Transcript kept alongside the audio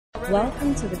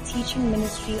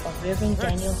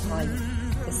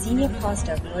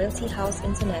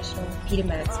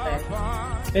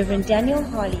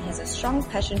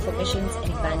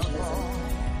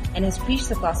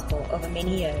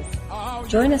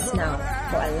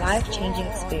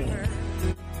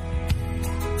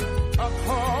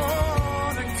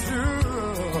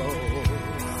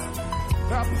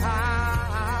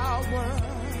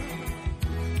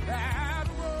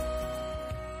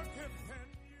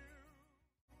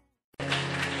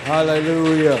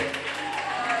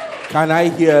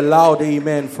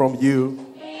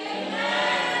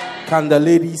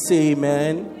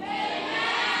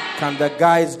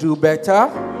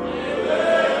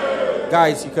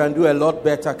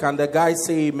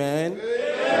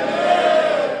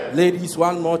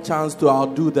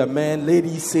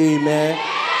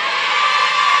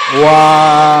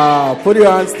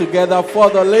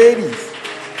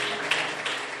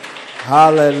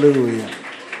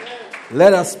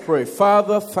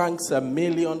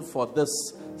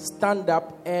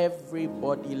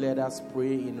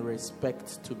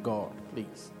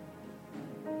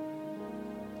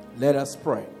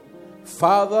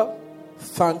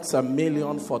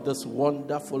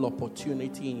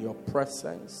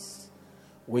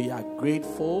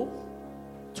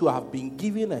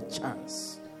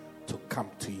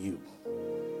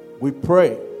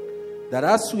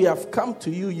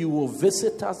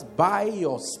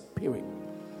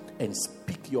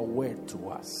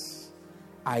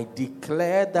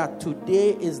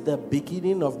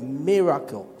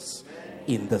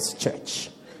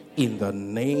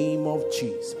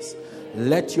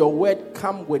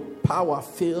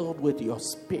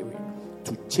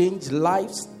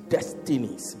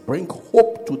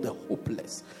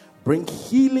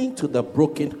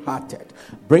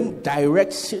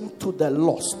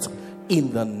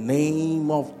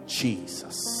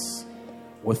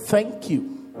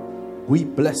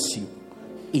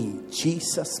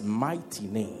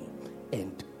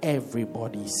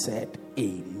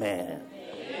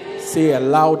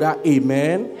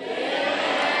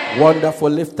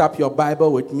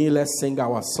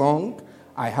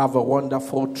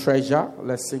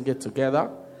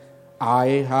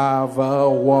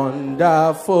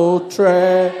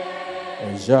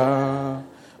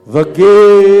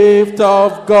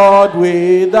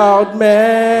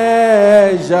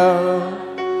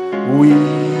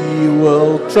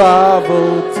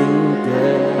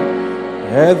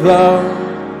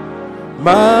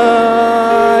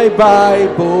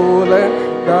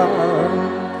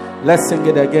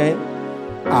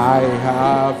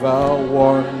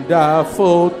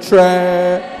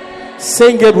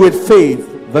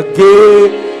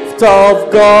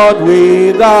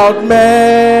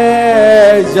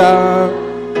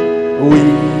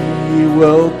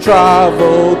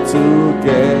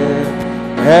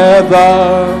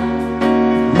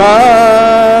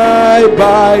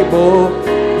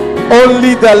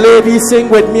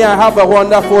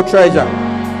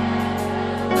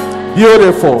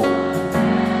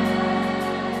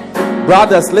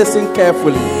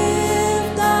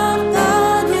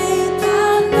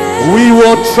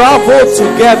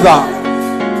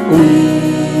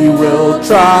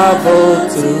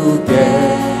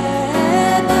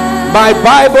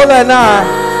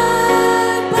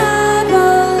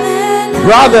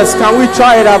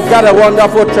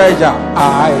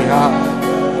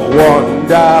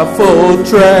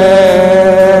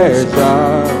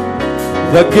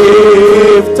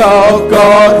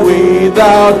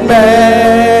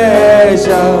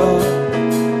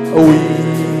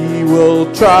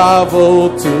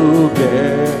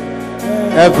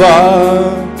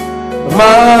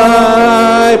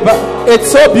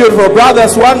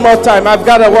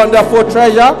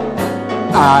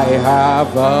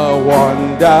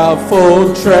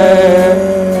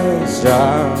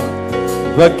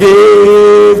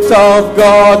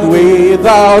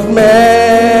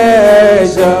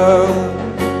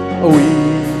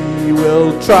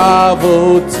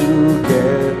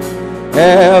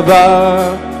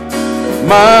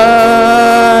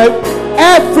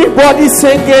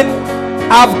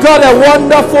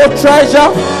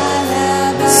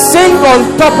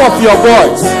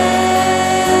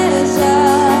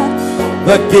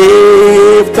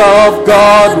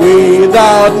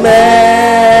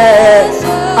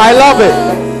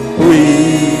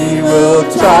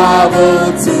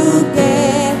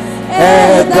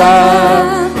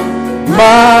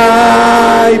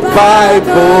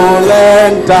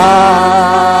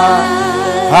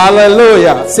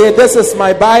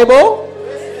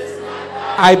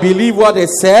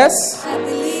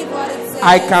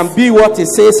I can be what it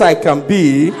says I can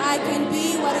be I can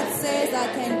be what it says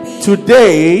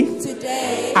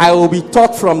Today, I will be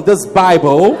taught from this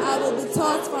Bible,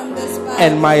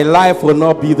 and my life will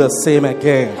not be the same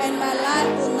again.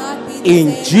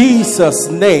 In Jesus'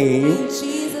 name,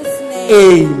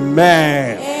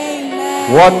 amen.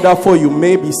 Wonderful. You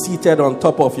may be seated on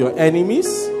top of your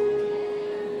enemies.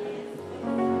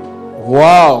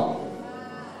 Wow.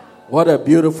 What a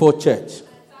beautiful church.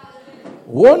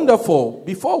 Wonderful.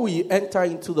 Before we enter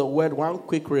into the word, one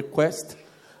quick request.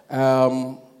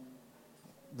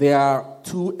 There are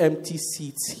 2 empty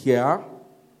seats here.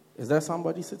 Is there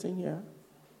somebody sitting here?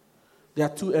 There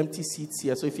are 2 empty seats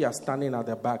here. So if you are standing at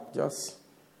the back,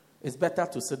 it's better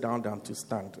to sit down than to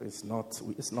stand. It's not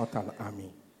an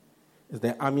army. It's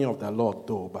the army of the Lord,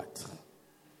 though. But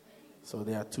so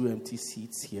there are 2 empty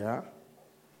seats here.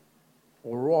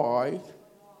 All right.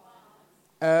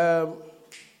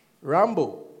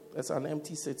 Rambo, there's an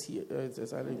empty seat here.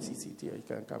 There's an empty seat here. You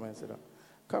can come and sit down.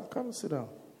 Come sit down.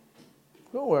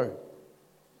 Don't worry.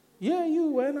 Yeah,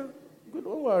 you, Wena. Good,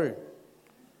 don't worry.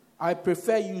 I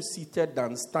prefer you seated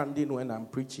than standing when I'm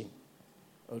preaching.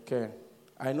 Okay.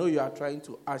 I know you are trying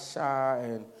to usher,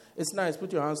 and it's nice.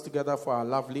 Put your hands together for our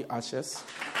lovely ushers.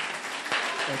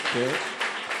 Okay.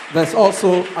 There's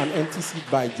also an empty seat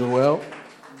by Joel.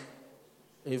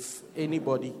 If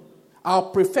anybody, I'll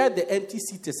prefer the empty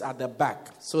seat is at the back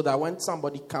so that when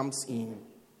somebody comes in,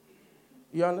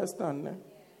 you understand? Eh?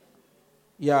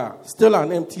 Yeah, still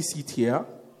an empty seat here.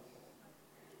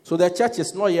 So the church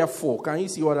is not yet full. Can you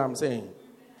see what I'm saying?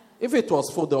 If it was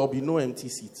full, there will be no empty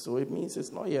seat. So it means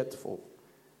it's not yet full.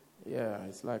 Yeah,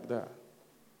 it's like that.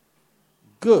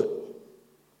 Good.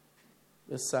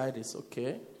 This side is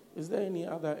okay. Is there any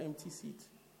other empty seat?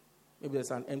 Maybe there's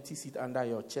an empty seat under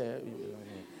your chair.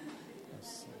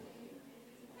 Yes.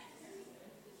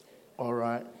 All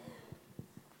right.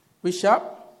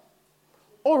 Bishop?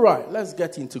 All right, let's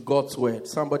get into God's word.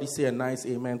 Somebody say a nice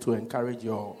amen to encourage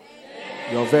your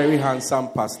very handsome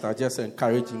pastor. Just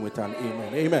encourage him with an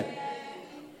amen. Amen.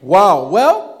 Wow.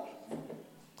 Well,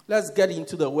 let's get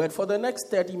into the word. For the next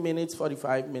 30 minutes,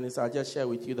 45 minutes, I'll just share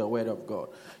with you the word of God.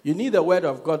 You need the word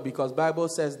of God because Bible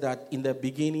says that in the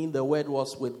beginning, the word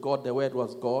was with God, the word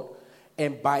was God,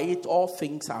 and by it all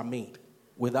things are made.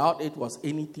 Without it was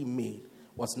anything made,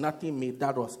 was nothing made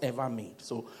that was ever made.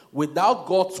 So without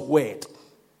God's word,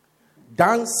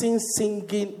 dancing,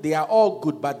 singing, they are all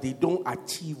good, but they don't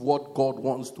achieve what God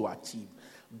wants to achieve.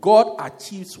 God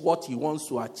achieves what he wants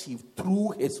to achieve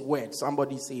through his word.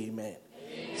 Somebody say amen.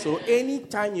 Amen. So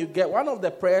anytime you get, one of the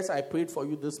prayers I prayed for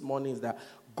you this morning is that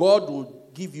God will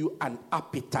give you an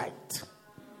appetite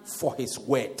for his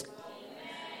word.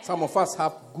 Some of us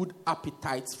have good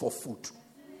appetites for food.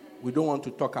 We don't want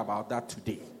to talk about that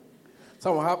today.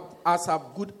 Some of us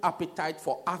have good appetite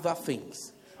for other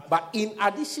things. But in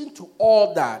addition to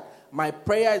all that, my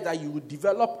prayer is that you will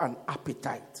develop an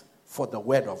appetite for the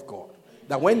word of God.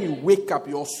 That when you wake up,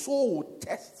 your soul will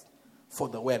thirst for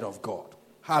the word of God.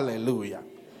 Hallelujah.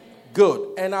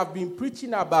 Good. And I've been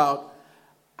preaching about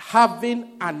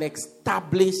having an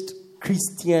established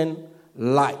Christian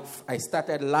life. I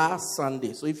started last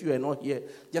Sunday. So if you are not here,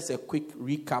 just a quick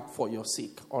recap for your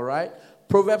sake. All right?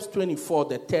 Proverbs 24,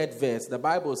 the 3rd verse. The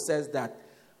Bible says that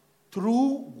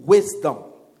through wisdom,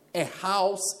 a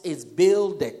house is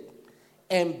builded,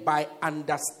 and by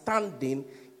understanding,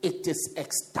 it is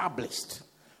established.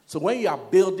 So when you are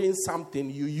building something,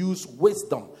 you use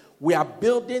wisdom. We are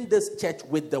building this church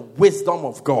with the wisdom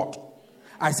of God.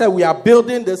 I said we are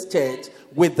building this church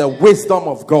with the wisdom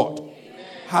of God. Amen.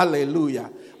 Hallelujah.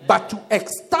 But to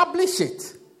establish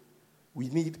it, we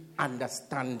need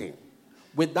understanding.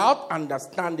 Without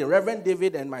understanding, Reverend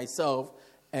David and myself,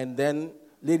 and then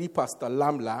Lady Pastor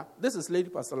Lamla. This is Lady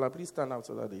Pastor Lamla. Please stand out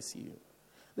so that they see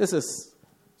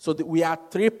you. We are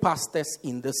 3 pastors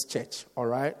in this church, all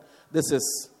right? This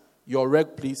is your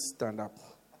please stand up.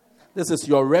 This is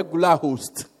your regular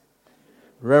host,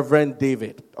 Reverend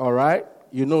David, all right?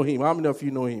 You know him. How many of you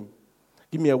know him?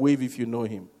 Give me a wave if you know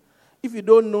him. If you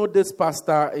don't know this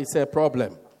pastor, it's a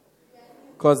problem.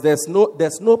 Because there's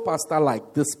no pastor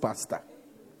like this pastor.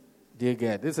 Dear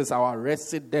God, this is our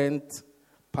resident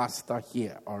pastor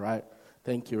here, all right?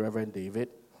 Thank you, Reverend David.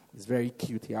 He's very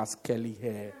cute. He has curly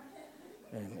hair.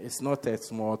 And it's not a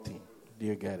small thing. Do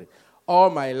you get it? All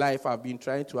my life, I've been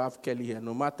trying to have curly hair.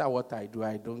 No matter what I do,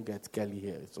 I don't get curly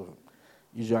hair. So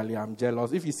usually I'm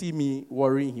jealous. If you see me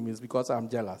worrying him, it's because I'm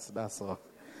jealous. That's all.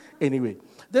 Anyway,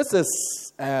 this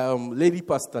is Lady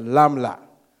Pastor Lamla.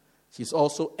 She's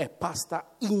also a pastor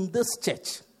in this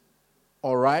church.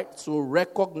 All right? So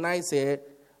recognize her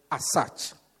as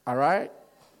such. All right?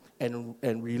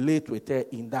 And relate with her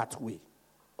in that way.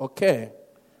 Okay?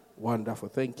 Wonderful.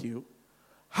 Thank you.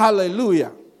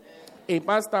 Hallelujah. Hey,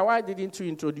 Pastor, why didn't you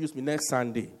introduce me next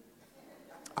Sunday?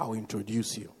 I'll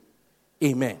introduce you.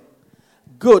 Amen.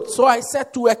 Good. So I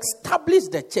said to establish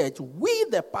the church, we,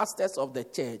 the pastors of the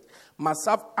church, must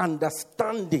have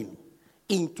understanding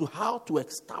into how to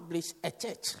establish a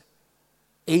church.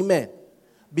 Amen.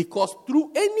 Because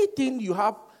through anything you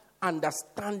have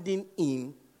understanding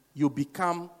in, you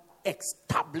become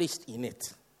established in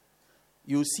it.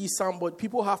 You see somebody,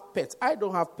 people have pets. I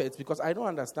don't have pets because I don't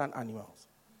understand animals.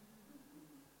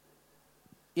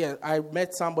 Yeah, I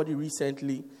met somebody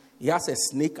recently. He has a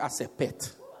snake as a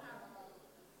pet.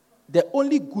 The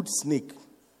only good snake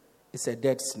is a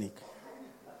dead snake.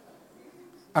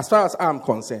 As far as I'm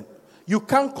concerned. You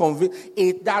can't convince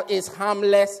it that is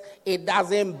harmless. It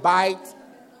doesn't bite.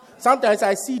 Sometimes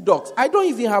I see dogs. I don't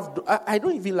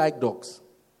even like dogs.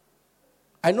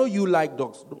 I know you like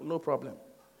dogs. No problem.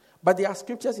 But there are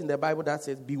scriptures in the Bible that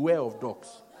says, beware of dogs.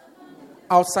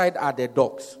 Outside are the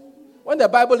dogs. When the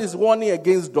Bible is warning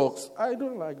against dogs, I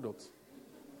don't like dogs.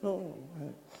 No.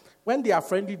 When they are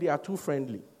friendly, they are too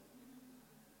friendly.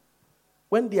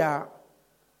 When they are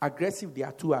aggressive, they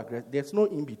are too aggressive. There's no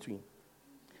in between.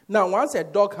 Now, once a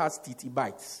dog has teeth, he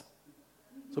bites.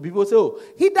 So people say, oh,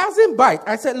 he doesn't bite.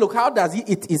 I said, look, how does he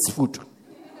eat his food?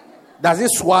 Does he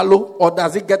swallow or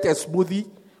does he get a smoothie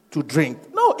to drink?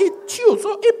 No, he chews,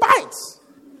 so he bites.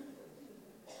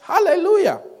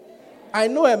 Hallelujah. I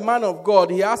know a man of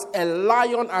God, he has a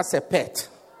lion as a pet.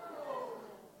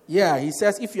 Yeah, he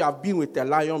says if you have been with a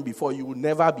lion before, you will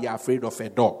never be afraid of a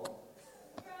dog.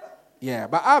 Yeah,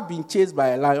 but I've been chased by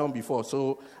a lion before,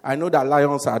 so I know that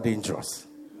lions are dangerous.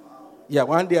 Yeah,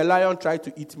 one day a lion tried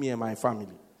to eat me and my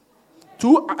family.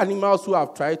 2 animals who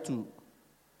have tried to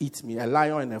eat me, a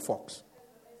lion and a fox.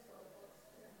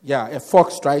 Yeah, a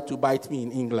fox tried to bite me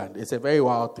in England. It's a very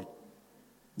wild thing.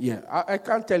 Yeah, I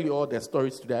can't tell you all the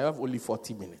stories today. I have only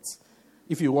 40 minutes.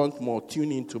 If you want more,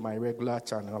 tune into my regular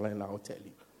channel and I'll tell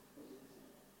you.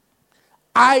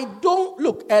 I don't,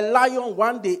 look, a lion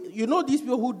one day, you know these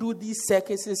people who do these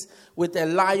circuses with a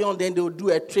lion, then they'll do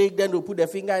a trick, then they'll put their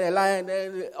finger in a lion,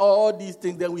 then all these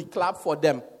things, then we clap for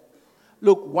them.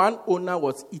 Look, one owner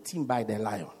was eaten by the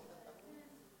lion.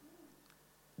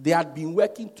 They had been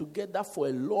working together for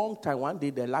a long time. One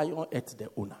day the lion ate the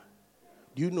owner.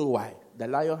 Do you know why? The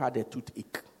lion had a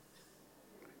toothache.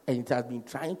 And it has been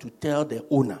trying to tell the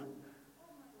owner.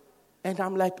 And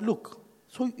I'm like, look,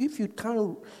 so if you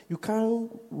can't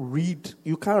read,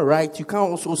 you can't write, you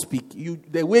can't also speak.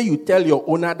 The way you tell your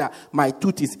owner that my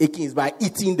tooth is aching is by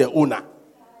eating the owner.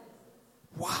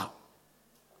 Wow.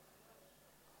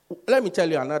 Let me tell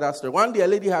you another story. One day a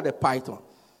lady had a python.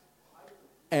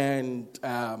 And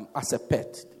as a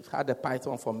pet, had a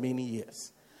python for many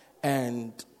years.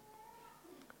 And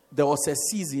there was a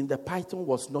season the python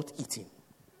was not eating.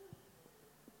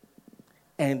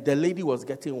 And the lady was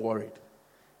getting worried.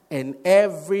 And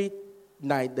every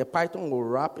night, the python will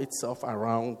wrap itself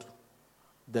around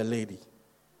the lady.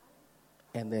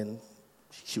 And then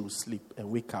she will sleep and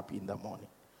wake up in the morning.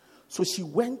 So she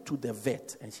went to the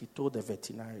vet and she told the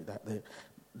veterinary, that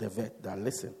the vet, that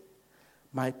listen,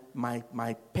 my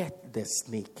pet, the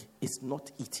snake, is not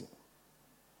eating.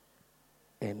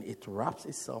 And it wraps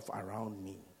itself around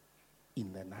me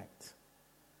in the night.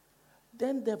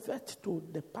 Then the vet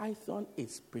told the python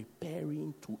is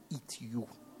preparing to eat you.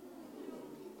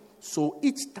 So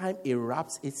each time it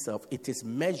wraps itself, it is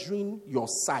measuring your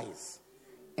size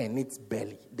and its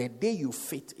belly. The day you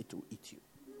fit, it will eat you.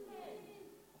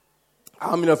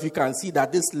 How many of you can see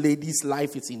that this lady's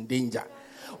life is in danger?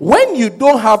 When you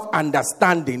don't have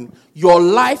understanding, your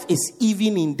life is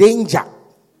even in danger.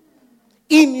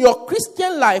 In your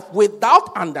Christian life,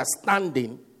 without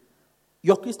understanding,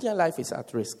 your Christian life is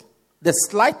at risk. The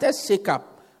slightest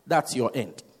shake-up, that's your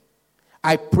end.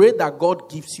 I pray that God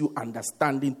gives you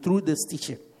understanding through this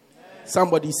teaching. Amen.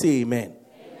 Somebody say amen.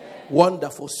 Amen.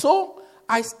 Wonderful. So,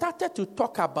 I started to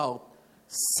talk about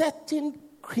certain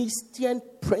Christian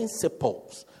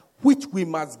principles which we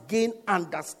must gain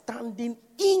understanding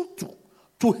into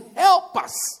to help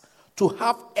us to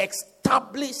have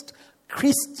established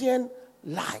Christian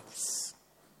lives.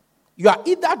 You are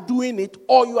either doing it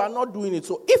or you are not doing it.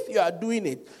 So if you are doing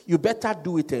it, you better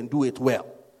do it and do it well.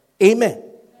 Amen.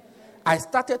 I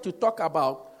started to talk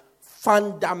about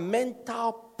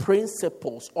fundamental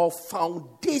principles or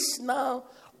foundational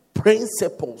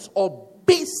principles or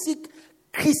basic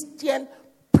Christian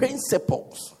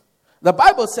principles. The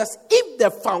Bible says, if the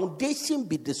foundation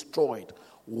be destroyed,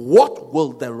 what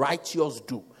will the righteous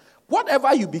do?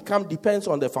 Whatever you become depends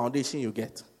on the foundation you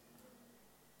get.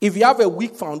 If you have a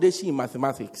weak foundation in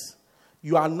mathematics,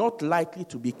 you are not likely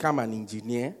to become an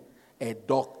engineer, a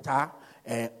doctor,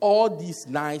 all these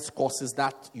nice courses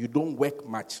that you don't work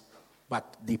much,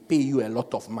 but they pay you a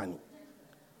lot of money.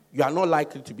 You are not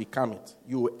likely to become it.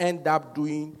 You will end up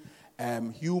doing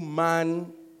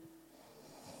human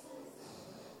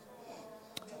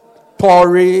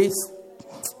tourists,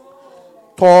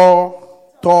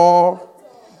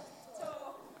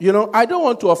 You know, I don't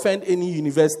want to offend any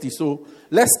university, so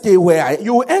let's stay where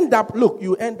you end up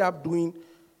doing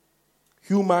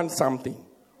human something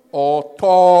or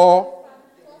Tor.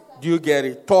 Do you get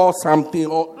it? Tor something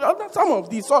or some of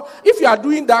these. So if you are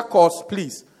doing that course,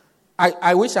 please,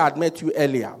 I wish I had met you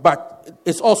earlier, but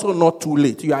it's also not too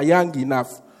late. You are young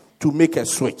enough to make a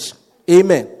switch.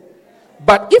 Amen.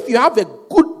 But if you have a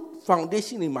good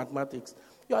foundation in mathematics,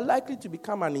 you are likely to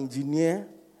become an engineer,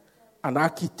 an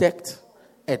architect,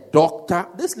 a doctor.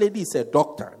 This lady is a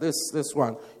doctor. This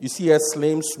one, you see her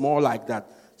slim, small like that.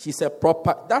 She's a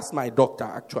proper, that's my doctor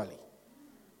actually.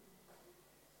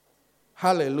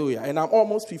 Hallelujah. And I'm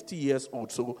almost 50 years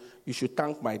old, so you should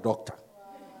thank my doctor.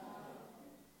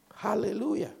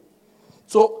 Hallelujah.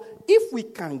 So if we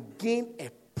can gain a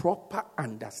proper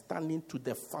understanding to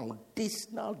the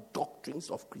foundational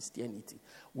doctrines of Christianity,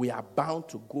 we are bound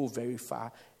to go very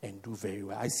far and do very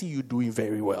well. I see you doing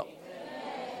very well.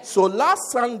 Amen. So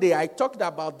last Sunday, I talked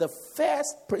about the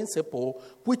first principle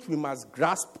which we must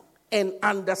grasp and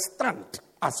understand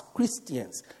as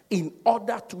Christians in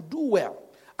order to do well.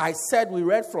 I said we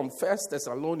read from 1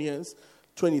 Thessalonians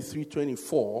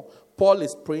 23:24. Paul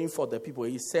is praying for the people.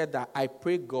 He said that I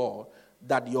pray God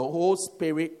that your whole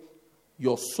spirit,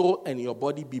 your soul, and your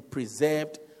body be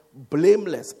preserved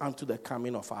blameless unto the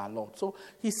coming of our Lord. So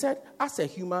he said, as a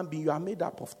human being, you are made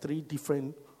up of 3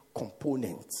 different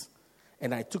components.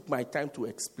 And I took my time to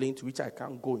explain, to which I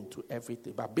can't go into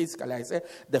everything. But basically, I said,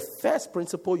 the first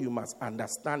principle you must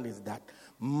understand is that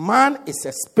man is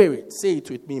a spirit. Say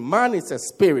it with me. Man is a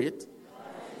spirit.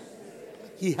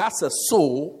 He has a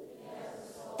soul.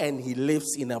 And he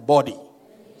lives in a body.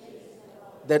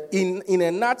 That in a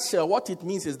nutshell, what it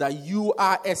means is that you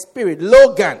are a spirit.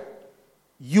 Logan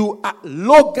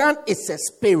is a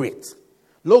spirit.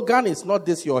 Logan is not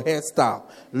this your hairstyle.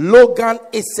 Logan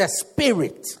is a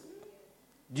spirit.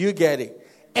 Do you get it?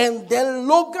 And then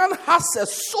Logan has a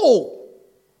soul.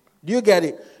 Do you get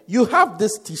it? You have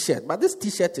this t-shirt, but this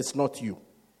t-shirt is not you.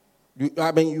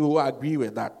 You agree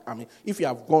with that. If you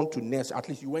have gone to nursery, at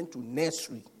least you went to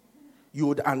nursery, you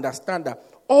would understand that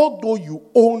although you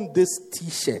own this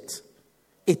t-shirt,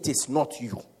 it is not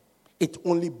you. It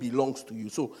only belongs to you.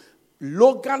 So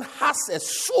Logan has a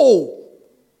soul.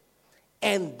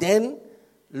 And then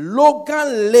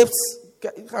Logan lives.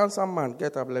 Handsome man,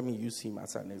 get up, let me use him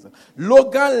as an example.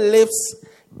 Logan lives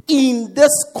in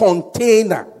this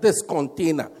container.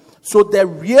 So the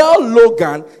real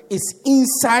Logan is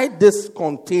inside this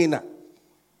container.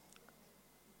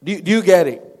 Do you get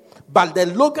it? But the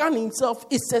Logan himself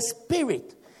is a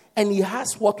spirit. And he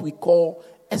has what we call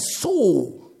a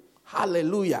soul.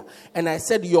 Hallelujah. And I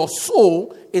said your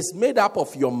soul is made up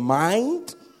of your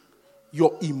mind,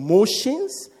 your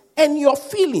emotions, and your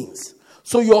feelings.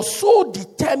 So your soul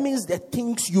determines the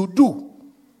things you do.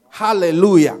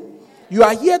 Hallelujah. You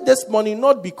are here this morning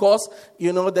not because,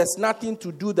 there's nothing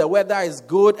to do. The weather is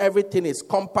good. Everything is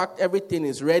compact. Everything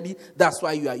is ready. That's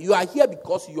why you are. You are here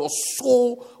because your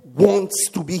soul wants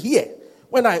to be here.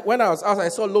 When I was out, I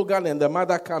saw Logan and the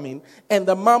mother coming. And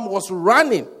the mom was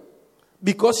running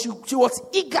because she was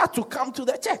eager to come to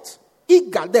the church.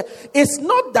 Eager. It's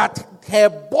not that her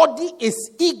body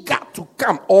is eager to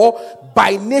come, or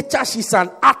by nature she's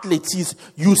an athlete. She's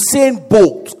Usain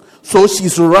Bolt. So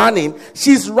she's running.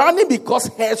 She's running because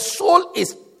her soul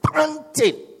is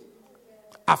panting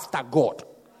after God.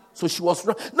 So she was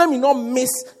running. Let me not miss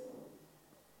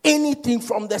anything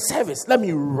from the service. Let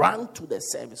me run to the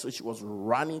service. So she was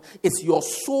running. It's your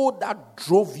soul that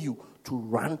drove you to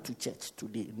run to church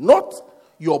today, not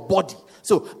your body.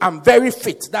 So I'm very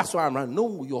fit. That's why I'm running.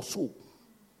 No, your soul.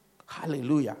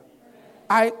 Hallelujah.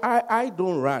 I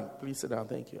don't run. Please sit down.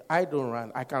 Thank you. I don't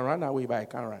run. I can run away, but I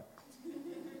can't run.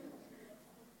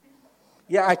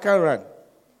 Yeah, I can run.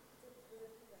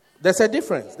 There's a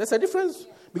difference.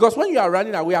 Because when you are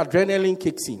running away, adrenaline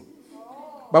kicks in.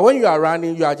 But when you are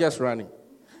running, you are just running.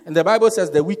 And the Bible says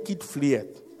the wicked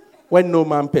fleeth when no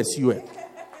man pursueth.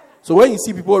 So when you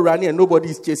see people running and nobody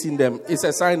is chasing them, it's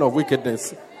a sign of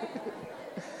wickedness.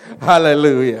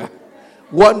 Hallelujah.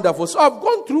 Wonderful. So I've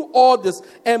gone through all this.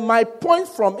 And my point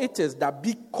from it is that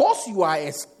because you are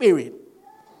a spirit,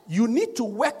 you need to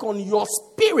work on your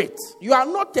spirit. You are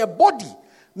not a body.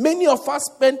 Many of us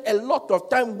spend a lot of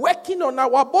time working on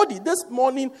our body. This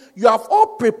morning, you have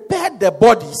all prepared the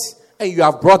bodies and you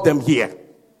have brought them here.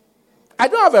 I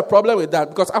don't have a problem with that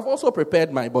because I've also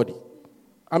prepared my body.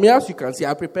 I mean, as you can see,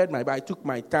 I prepared my body. I took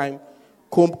my time,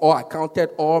 combed or I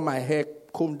counted all my hair,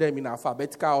 combed them in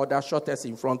alphabetical order, shortest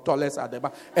in front, tallest at the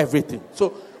back, everything.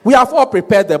 So we have all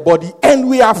prepared the body and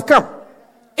we have come.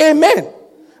 Amen.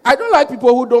 I don't like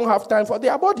people who don't have time for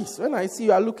their bodies. When I see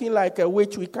you are looking like a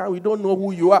witch, we don't know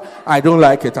who you are. I don't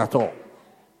like it at all.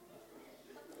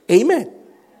 Amen.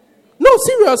 No,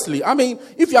 seriously. I mean,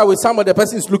 if you are with someone, the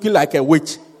person is looking like a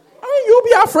witch. I mean, you'll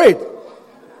be afraid.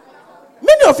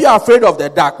 Many of you are afraid of the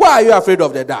dark. Why are you afraid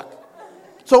of the dark?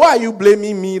 So why are you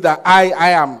blaming me that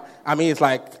I am? I mean, it's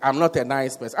like I'm not a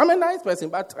nice person. I'm a nice person,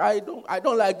 but I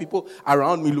don't like people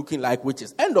around me looking like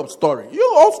witches. End of story.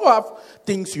 You also have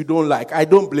things you don't like. I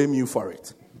don't blame you for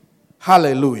it.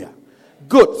 Hallelujah.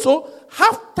 Good. So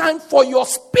have time for your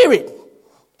spirit.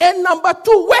 And number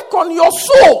 2, work on your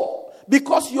soul.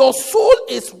 Because your soul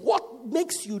is what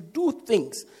makes you do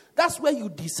things. That's where you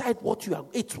decide what you are.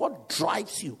 It's what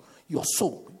drives you. Your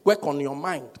soul. Work on your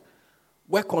mind.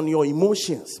 Work on your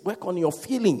emotions. Work on your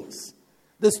feelings.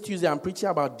 This Tuesday, I'm preaching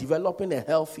about developing a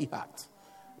healthy heart.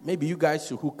 Maybe you guys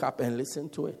should hook up and listen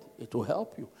to it. It will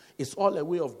help you. It's all a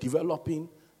way of developing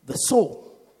the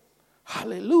soul.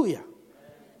 Hallelujah.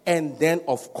 And then,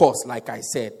 of course, like I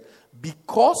said,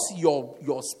 because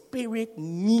your spirit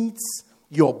needs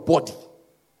your body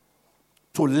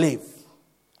to live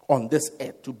on this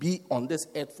earth, to be on this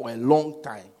earth for a long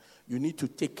time, you need to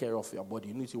take care of your body.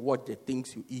 You need to watch the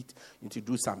things you eat. You need to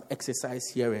do some exercise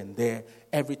here and there,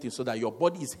 everything, so that your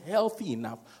body is healthy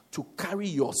enough to carry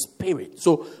your spirit.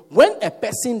 So when a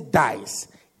person dies,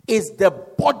 it's the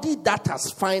body that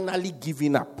has finally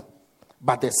given up,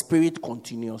 but the spirit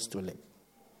continues to live.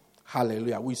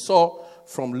 Hallelujah. We saw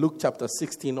from Luke chapter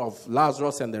 16 of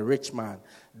Lazarus and the rich man.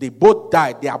 They both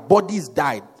died. Their bodies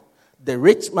died. The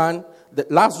rich man,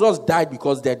 Lazarus died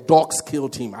because their dogs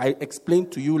killed him. I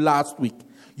explained to you last week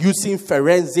using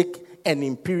forensic and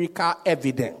empirical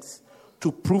evidence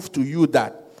to prove to you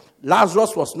that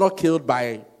Lazarus was not killed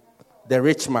by the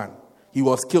rich man. He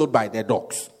was killed by the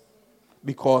dogs.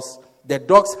 Because the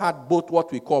dogs had both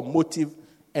what we call motive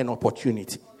and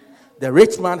opportunity. The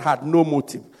rich man had no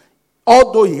motive.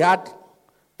 Although he had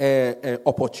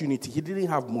opportunity, he didn't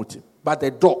have motive. But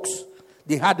the dogs,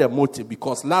 they had a motive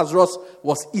because Lazarus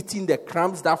was eating the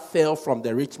crumbs that fell from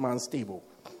the rich man's table.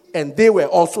 And they were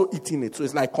also eating it. So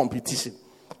it's like competition.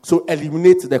 So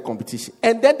eliminate the competition.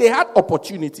 And then they had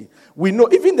opportunity. We know,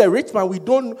 even the rich man,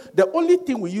 the only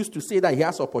thing we used to say that he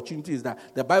has opportunity is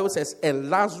that the Bible says,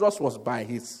 and Lazarus was by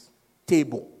his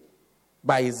table,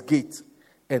 by his gate,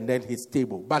 and then his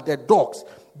table. But the dogs,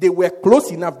 they were close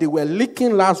enough. They were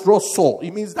licking Lazarus' sore.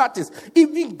 It means that is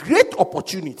even great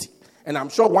opportunity. And I'm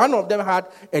sure one of them had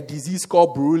a disease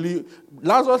called Buruli.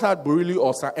 Lazarus had Buruli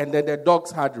ulcer, and then the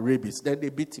dogs had rabies. Then they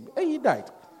beat him, and he died.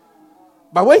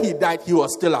 But when he died, he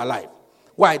was still alive.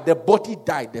 Why? The body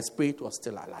died, the spirit was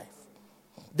still alive.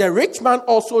 The rich man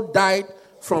also died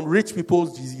from rich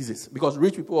people's diseases, because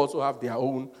rich people also have their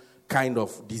own kind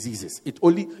of diseases. It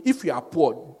only, if you are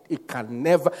poor, it can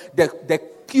never, the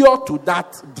cure to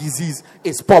that disease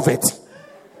is poverty.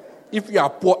 If you are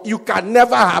poor, you can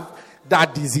never have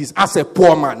that disease as a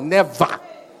poor man. Never.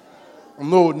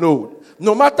 No.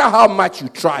 No matter how much you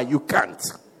try, you can't.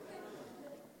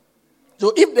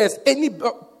 So if there's any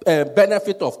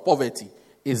benefit of poverty,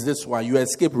 is this one. You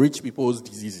escape rich people's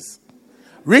diseases.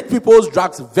 Rich people's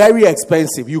drugs, very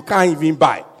expensive. You can't even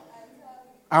buy.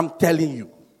 I'm telling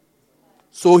you.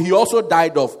 So he also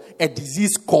died of a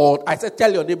disease called, I said,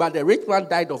 tell your neighbor, the rich man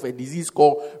died of a disease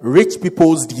called rich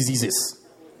people's diseases.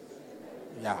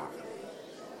 Yeah.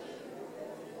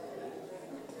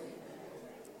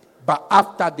 But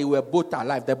after they were both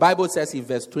alive, the Bible says in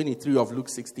verse 23 of Luke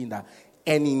 16 that,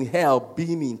 and in hell,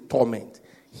 being in torment,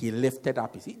 he lifted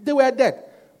up his... They were dead,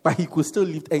 but he could still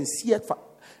lift and see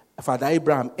Father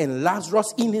Abraham and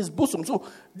Lazarus in his bosom. So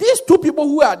these two people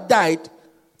who had died,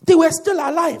 they were still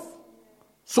alive.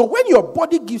 So when your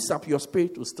body gives up, your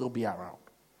spirit will still be around.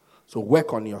 So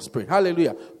work on your spirit.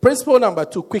 Hallelujah. Principle number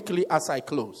 2, quickly as I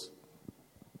close.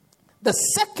 The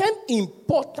second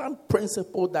important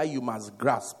principle that you must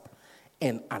grasp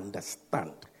and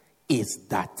understand is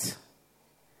that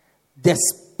the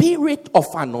spirit of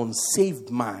an unsaved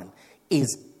man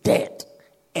is dead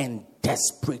and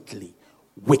desperately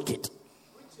wicked.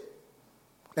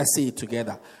 Let's say it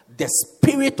together. The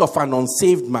spirit of an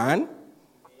unsaved man.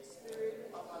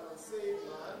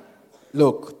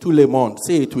 Look, tout le monde,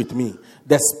 say it with me.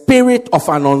 The spirit of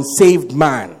an unsaved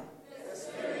man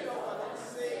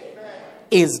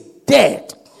is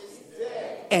dead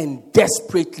and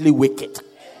desperately wicked.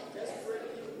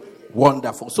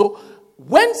 Wonderful. So,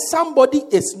 When somebody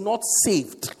is not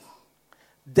saved,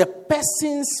 the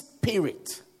person's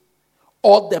spirit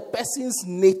or the person's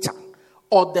nature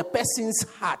or the person's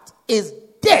heart is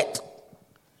dead.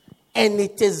 And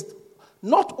it is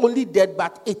not only dead,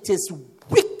 but it is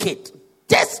wicked,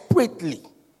 desperately.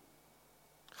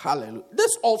 Hallelujah.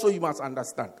 This also you must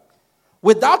understand.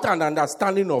 Without an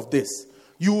understanding of this,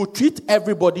 you will treat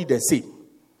everybody the same.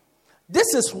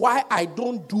 This is why I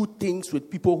don't do things with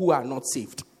people who are not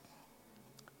saved.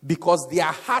 Because their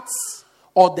hearts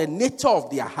or the nature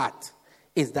of their heart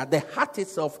is that the heart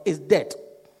itself is dead.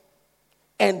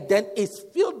 And then it's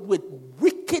filled with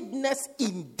wickedness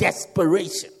in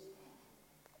desperation.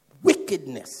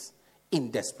 Wickedness in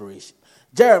desperation.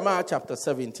 Jeremiah chapter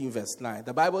 17 verse 9.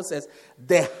 The Bible says,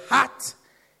 the heart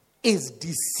is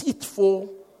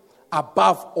deceitful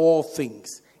above all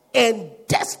things and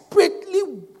desperately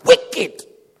wicked.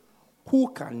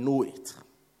 Who can know it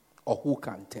or who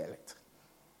can tell it?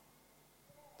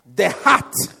 The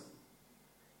heart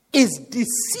is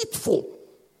deceitful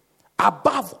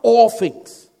above all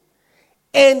things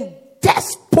and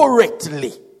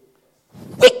desperately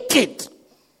wicked.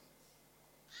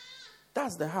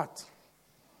 That's the heart.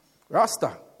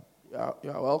 Rasta,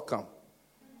 you are welcome.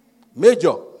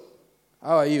 Major,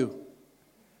 how are you?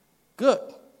 Good.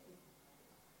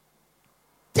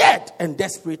 Dead and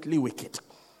desperately wicked.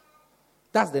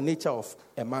 That's the nature of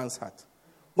a man's heart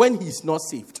when he's not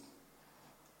saved.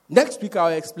 Next week,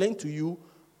 I'll explain to you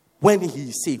when he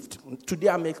is saved. Today,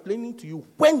 I'm explaining to you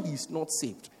when he's not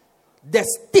saved. The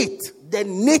state, the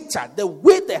nature, the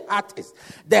way the heart is.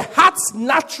 The heart's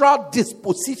natural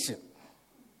disposition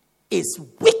is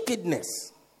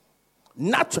wickedness.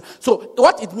 Natural. So,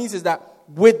 what it means is that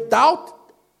without,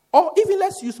 or even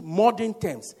let's use modern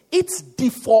terms, it's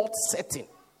default setting.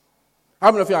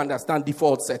 How many of you understand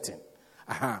default setting?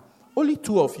 Only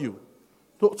 2 of you.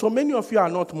 So many of you are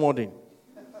not modern.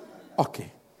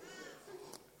 Okay.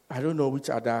 I don't know which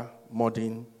other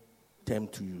modern term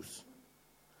to use.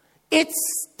 Its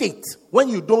state, when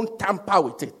you don't tamper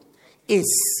with it,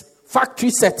 is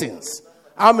factory settings.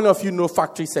 How many of you know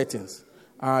factory settings?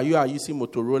 You are using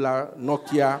Motorola,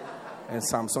 Nokia, and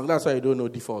Samsung. That's why you don't know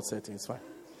default settings. Fine.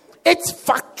 Its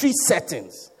factory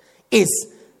settings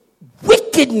is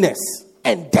wickedness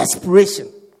and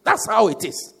desperation. That's how it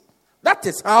is. That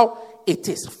is how it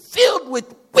is. Filled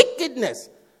with wickedness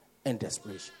and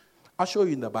desperation. I'll show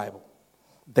you in the Bible.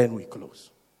 Then we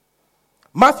close.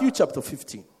 Matthew chapter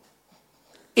 15.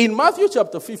 In Matthew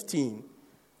chapter 15,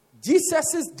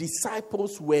 Jesus'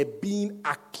 disciples were being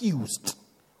accused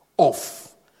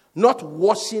of not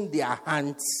washing their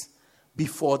hands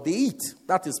before they eat.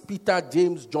 That is Peter,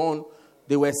 James, John.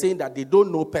 They were saying that they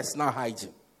don't know personal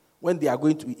hygiene. When they are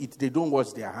going to eat, they don't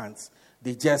wash their hands.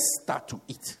 They just start to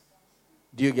eat.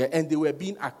 Do you get? And they were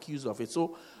being accused of it.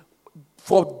 So,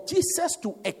 for Jesus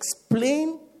to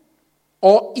explain,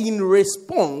 or in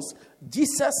response,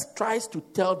 Jesus tries to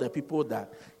tell the people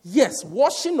that, yes,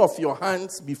 washing of your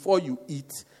hands before you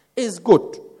eat is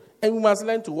good. And we must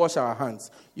learn to wash our hands.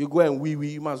 You go and wee-wee,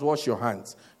 you must wash your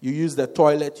hands. You use the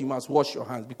toilet, you must wash your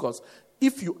hands. Because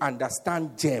if you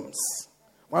understand germs,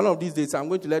 one of these days I'm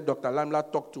going to let Dr.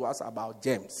 Lamla talk to us about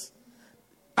germs.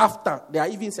 After, there are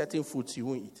even certain foods you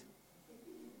won't eat.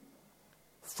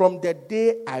 From the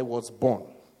day I was born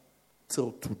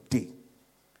till today,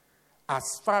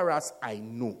 as far as I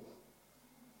know,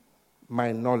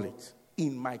 my knowledge,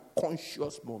 in my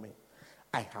conscious moment,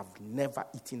 I have never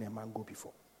eaten a mango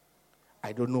before.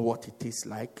 I don't know what it tastes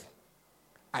like.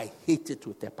 I hate it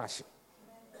with a passion.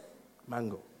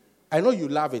 Mango. I know you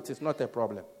love it. It's not a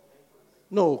problem.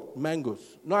 No,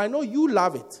 mangoes. No, I know you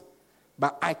love it.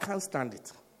 But I can't stand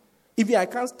it. If I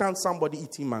can't stand somebody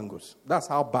eating mangoes, that's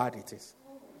how bad it is.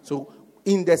 So,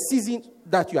 in the season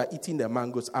that you are eating the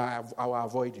mangoes, I will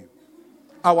avoid you.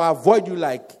 I will avoid you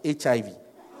like HIV.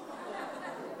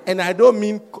 And I don't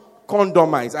mean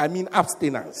condomize, I mean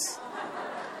abstinence.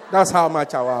 That's how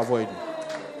much I will avoid you.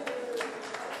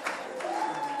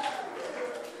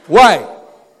 Why?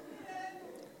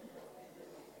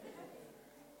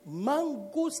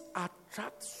 Mangoes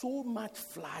attract so much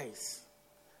flies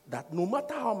that no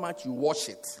matter how much you wash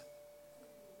it,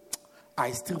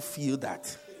 I still feel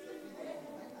that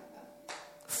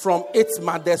from its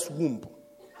mother's womb,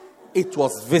 it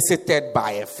was visited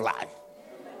by a fly.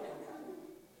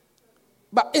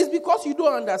 But it's because you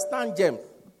don't understand germs.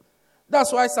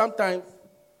 That's why sometimes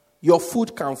your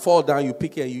food can fall down, you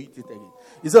pick it and you eat it again.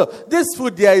 So this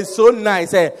food there is so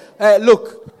nice.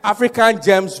 Look, African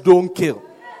germs don't kill.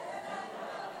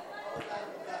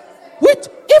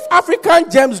 If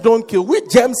African germs don't kill, which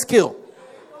germs kill?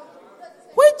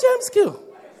 Which germs kill?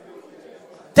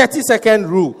 30-second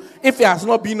rule. If it has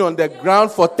not been on the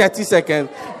ground for 30 seconds,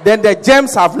 then the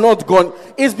germs have not gone.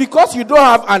 It's because you don't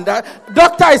have under.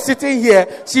 Doctor is sitting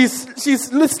here.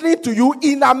 She's listening to you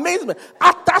in amazement,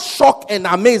 utter shock and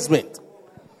amazement,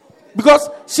 because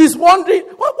she's wondering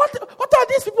what are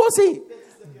these people saying?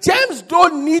 Germs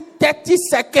don't need 30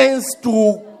 seconds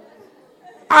to.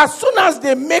 As soon as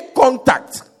they make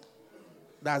contact,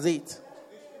 that's it.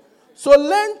 So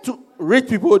learn to rich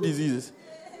people diseases.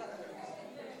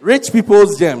 Rich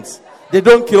people's germs. They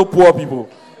don't kill poor people.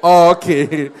 Oh,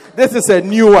 okay. This is a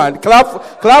new one.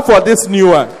 Clap for this new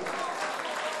one.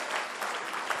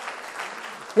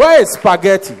 Where is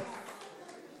spaghetti?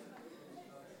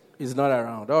 It's not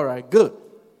around. All right, good.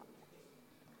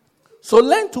 So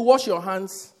learn to wash your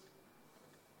hands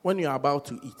when you're about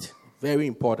to eat. Very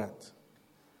important.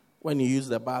 When you use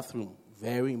the bathroom,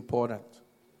 very important.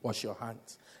 Wash your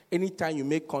hands. Anytime you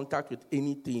make contact with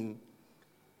anything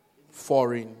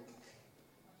foreign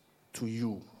to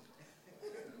you,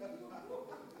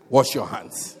 wash your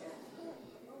hands.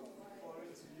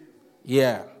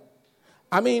 Yeah.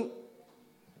 I mean,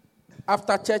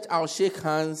 after church, I'll shake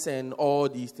hands and all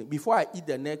these things. Before I eat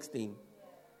the next thing,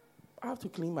 I have to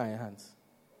clean my hands.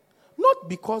 Not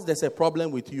because there's a problem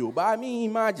with you, but I mean,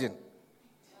 imagine.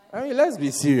 Let's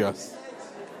be serious.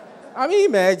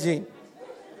 Imagine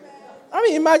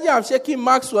I'm shaking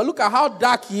Maxwell. Look at how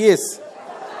dark he is.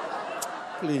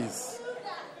 Please.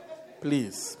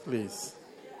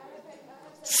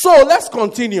 So let's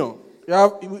continue.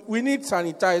 We need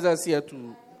sanitizers here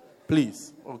too.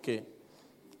 Please. Okay.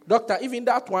 Doctor, even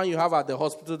that one you have at the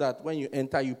hospital that when you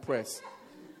enter you press.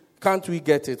 Can't we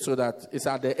get it so that it's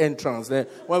at the entrance? Then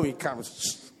when we come,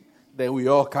 then we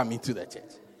all come into the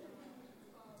church.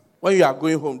 When you are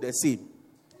going home, the same.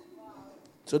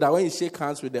 So that when you shake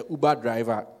hands with the Uber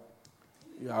driver,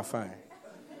 you are fine.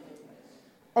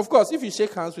 Of course, if you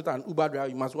shake hands with an Uber driver,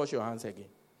 you must wash your hands again.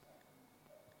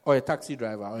 Or a taxi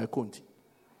driver, or a conti.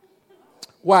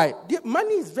 Why?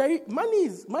 Money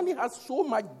has so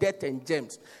much debt and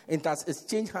germs, and it has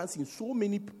exchanged hands in so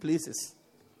many places.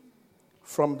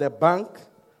 From the bank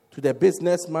to the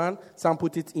businessman, some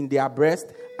put it in their breast,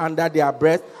 under their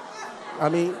breast.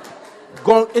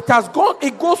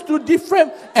 It goes through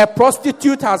different. A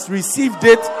prostitute has received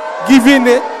it, given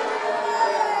it.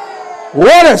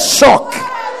 What a shock.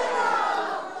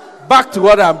 Back to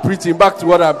what I'm preaching.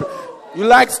 You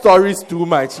like stories too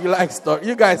much.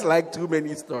 You guys like too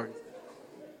many stories.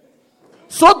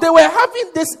 So they were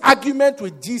having this argument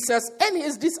with Jesus and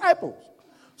his disciples.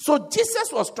 So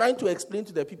Jesus was trying to explain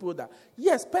to the people that,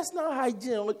 yes, personal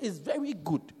hygiene is very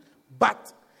good,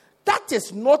 but that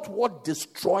is not what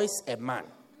destroys a man,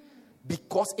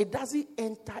 because it doesn't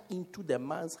enter into the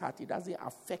man's heart. It doesn't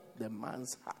affect the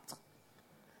man's heart.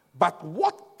 But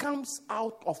what comes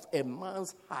out of a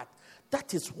man's heart,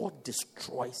 that is what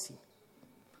destroys him.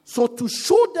 So to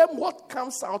show them what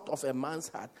comes out of a man's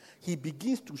heart, he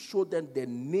begins to show them the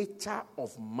nature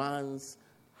of man's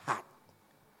heart.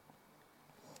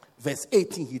 Verse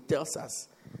 18, he tells us,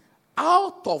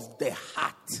 out of the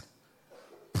heart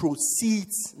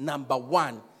proceeds, number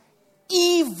one,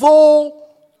 evil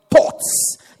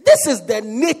thoughts. This is the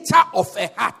nature of a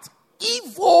heart.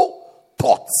 Evil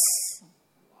thoughts.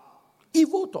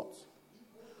 Evil thoughts.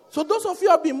 So those of you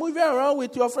who have been moving around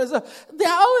with your friends,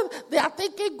 they are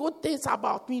thinking good things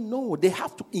about me. No, they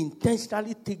have to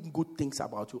intentionally think good things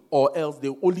about you, or else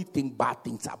they only think bad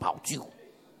things about you.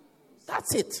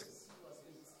 That's it.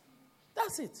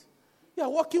 That's it. You are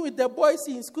walking with the boys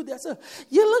in school. They say,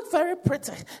 you look very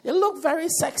pretty. You look very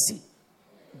sexy.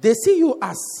 They see you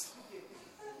as.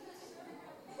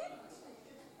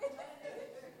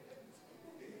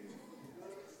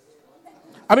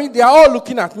 They are all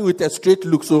looking at me with a straight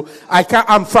look. So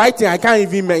I'm frightened. I can't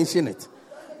even mention it.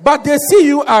 But they see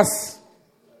you as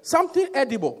something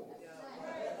edible.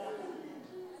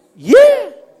 Yeah.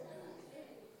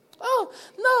 Oh,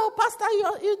 no, Pastor,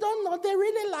 you don't know. They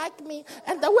really like me.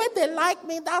 And the way they like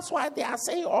me, that's why they are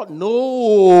saying, oh,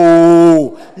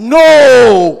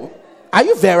 no. Are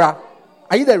you Vera?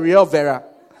 Are you the real Vera?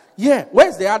 Yeah.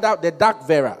 Where's the dark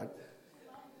Vera?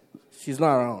 She's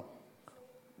not around.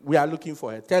 We are looking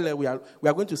for her. Tell her we are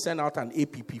going to send out an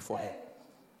APP for her.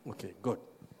 Okay, good.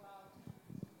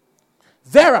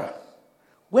 Vera,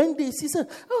 when they see, say,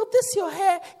 oh, this your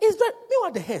hair is very.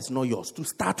 Meanwhile, the hair is not yours to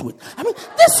start with.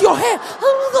 This your hair.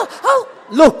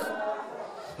 Look.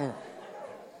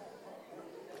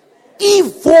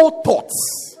 Evil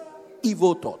thoughts.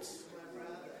 Evil thoughts.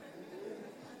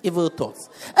 Evil thoughts.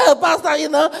 Oh, Pastor,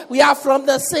 we are from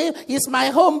the same. He's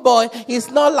my homeboy. He's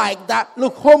not like that.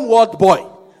 Look, homeward boy.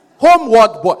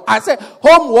 Homeward boy. I said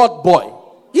homeward boy.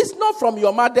 It's not from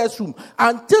your mother's womb.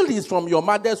 Until it's from your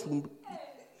mother's womb.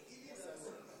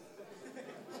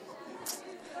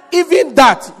 Even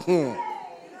that.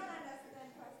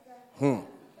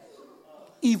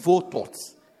 Evil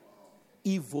thoughts.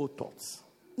 Evil thoughts.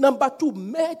 Number 2,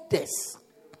 murders.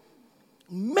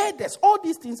 Murders. All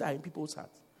these things are in people's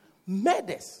hearts.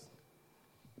 Murders.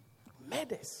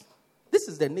 Murders. This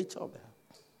is the nature of it.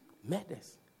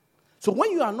 Murders. So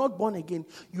when you are not born again,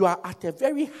 you are at a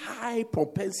very high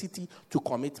propensity to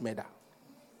commit murder.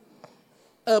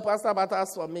 Pastor, but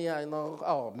as for me, I know,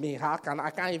 I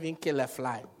can't even kill a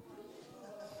fly.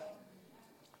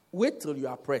 Wait till you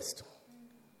are pressed.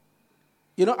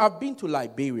 I've been to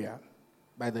Liberia,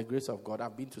 by the grace of God.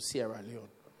 I've been to Sierra Leone.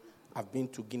 I've been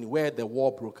to Guinea, where the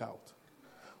war broke out.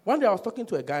 One day I was talking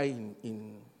to a guy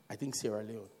in I think, Sierra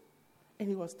Leone. And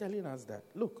he was telling us that,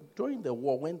 look, during the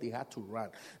war, when they had to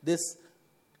run, there's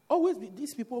always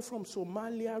these people from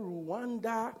Somalia,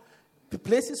 Rwanda,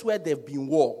 places where there've been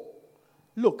war.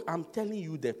 Look, I'm telling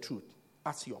you the truth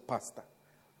as your pastor.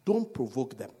 Don't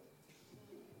provoke them.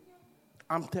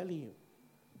 I'm telling you.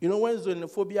 When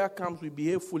xenophobia comes, we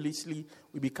behave foolishly,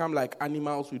 we become like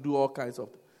animals, we do all kinds of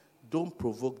things. Don't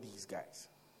provoke these guys.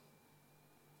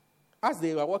 As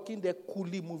they were walking there,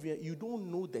 coolly moving, you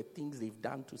don't know the things they've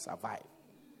done to survive.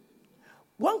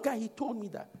 One guy, he told me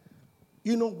that,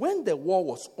 when the war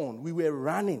was on, we were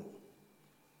running.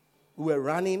 We were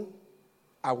running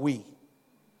away,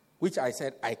 which I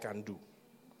said I can do.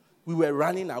 We were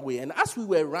running away. And as we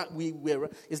were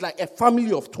it's like a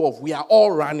family of 12. We are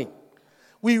all running.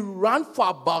 We ran for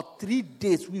about 3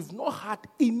 days. We've not had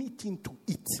anything to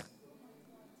eat.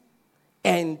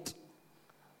 And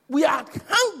we are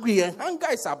hungry, and hunger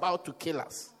is about to kill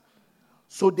us.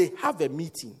 So they have a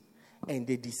meeting, and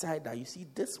they decide that,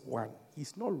 this one,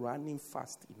 he's not running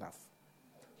fast enough.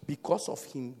 Because of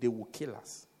him, they will kill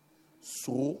us.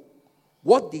 So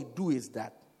what they do is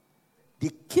that they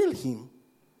kill him,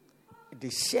 they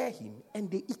share him, and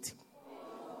they eat him.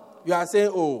 You are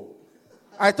saying, oh,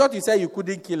 I thought you said you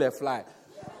couldn't kill a fly.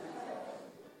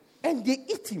 And they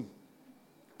eat him.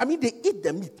 They eat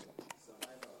the meat.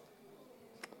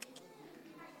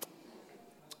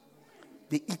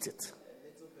 They eat it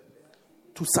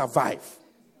to survive.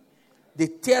 They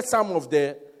tear some of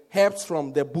the herbs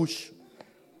from the bush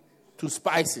to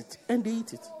spice it, and they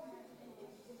eat it.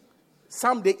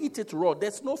 Some, they eat it raw.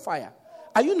 There's no fire.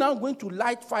 Are you now going to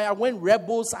light fire when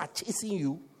rebels are chasing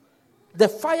you? The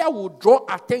fire will draw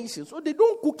attention. So they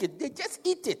don't cook it. They just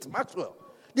eat it, Maxwell.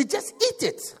 They just eat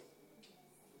it.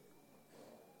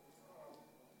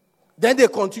 Then they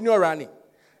continue running.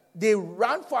 They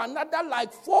ran for another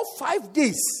 4-5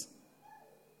 days.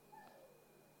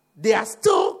 They are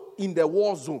still in the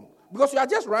war zone. Because you are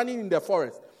just running in the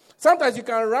forest. Sometimes you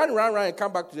can run, and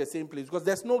come back to the same place. Because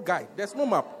there's no guide. There's no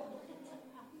map.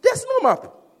 There's no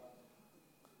map.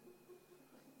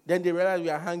 Then they realize we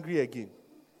are hungry again.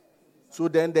 So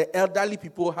then the elderly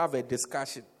people have a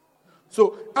discussion.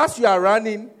 So as you are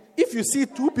running, if you see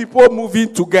 2 people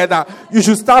moving together, you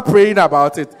should start praying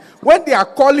about it. When they are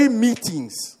calling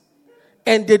meetings,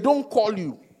 and they don't call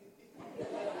you.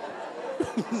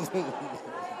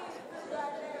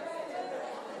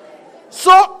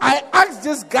 So I asked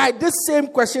this guy this same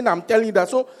question I'm telling you that.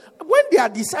 So when they are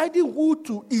deciding who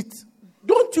to eat,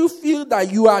 don't you feel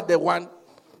that you are the one?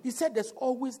 He said there's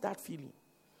always that feeling.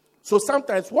 So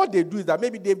sometimes what they do is that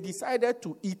maybe they've decided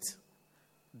to eat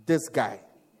this guy.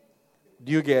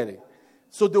 Do you get it?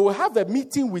 So they will have a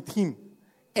meeting with him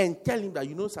and tell him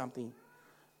that, something?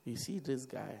 You see this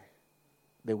guy,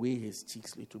 the way his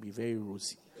cheeks look to be very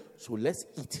rosy. So let's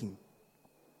eat him.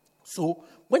 So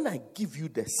when I give you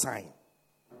the sign,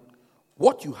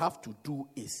 what you have to do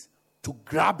is to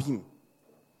grab him.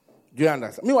 Do you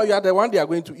understand? Meanwhile, you are the one they are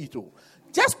going to eat.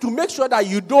 Just to make sure that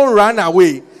you don't run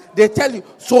away, they tell you,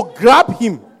 so grab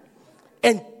him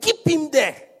and keep him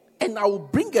there. And I will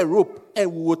bring a rope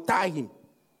and we will tie him.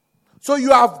 So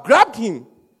you have grabbed him.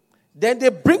 Then they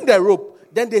bring the rope.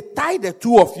 Then they tie the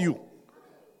 2 of you.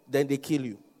 Then they kill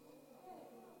you.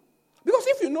 Because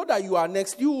if you know that you are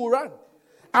next, you will run.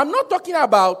 I'm not talking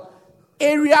about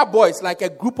area boys, like a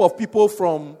group of people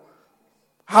from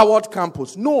Howard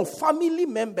campus. No, family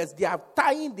members, they are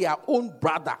tying their own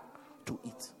brother to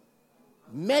eat.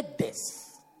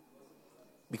 Murders.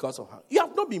 Because of how. You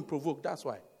have not been provoked, that's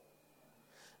why.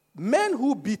 Men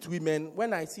who beat women,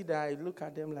 when I see that, I look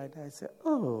at them like that, I say,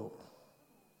 oh,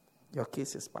 your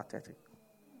case is pathetic.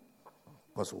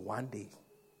 Because one day,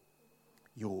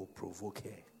 you will provoke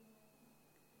her.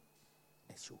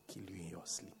 And she'll kill you in your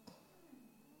sleep.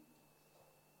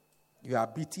 You are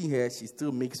beating her, she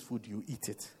still makes food, you eat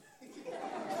it.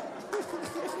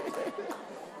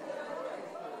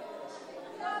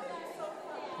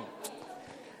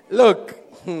 Look,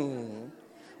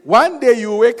 one day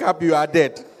you wake up, you are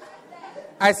dead.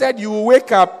 I said you will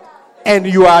wake up and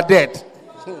you are dead.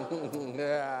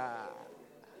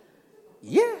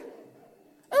 Yeah.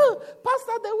 Oh,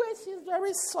 Pastor, the way she's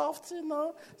very soft,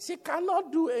 she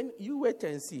cannot do any. You wait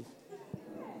and see.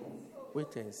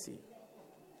 Wait and see.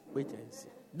 Wait and see.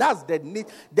 That's the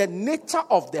nature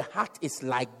of the heart is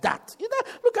like that.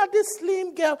 Look at this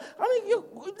slim girl.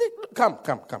 Come.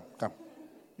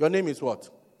 Your name is what?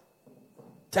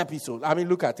 Tepiso.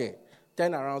 Look at her.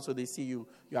 Turn around so they see you.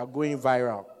 You are going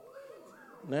viral.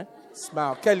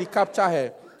 Smile. Kelly, capture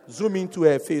her. Zoom into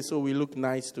her face so we look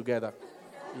nice together.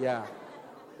 Yeah.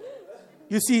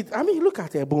 You see it? Look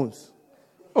at her bones.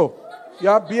 Oh, you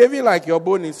are behaving like your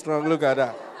bone is strong. Look at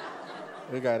that.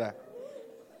 Look at that.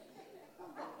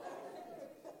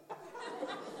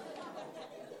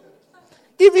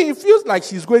 Even it feels like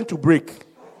she's going to break.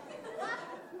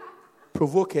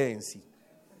 Provoke her and see.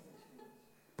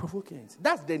 Provoke her and see.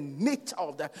 That's the nature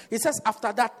of that. It says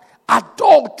after that,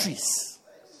 adulteries,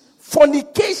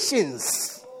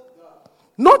 fornications.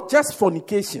 Not just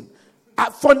fornication.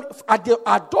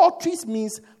 Adulteries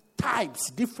means types,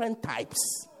 different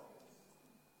types.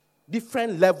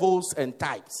 Different levels and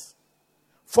types.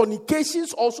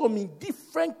 Fornications also mean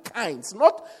different kinds,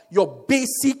 not your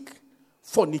basic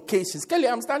fornications. Kelly,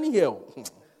 I'm standing here.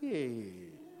 Hey.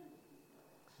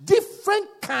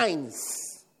 Different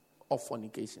kinds of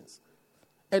fornications.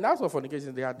 And as for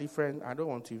fornications, they are different. I don't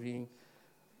want to even.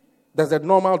 There's a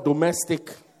normal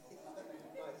domestic.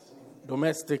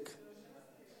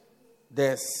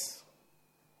 There's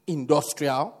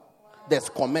industrial. There's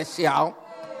commercial.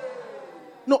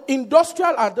 No,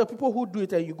 industrial are the people who do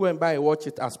it and you go and buy and watch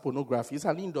it as pornography. It's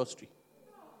an industry.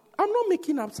 I'm not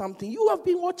making up something. You have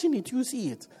been watching it. You see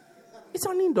it. It's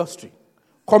an industry.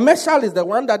 Commercial is the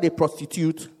one that they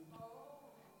prostitute.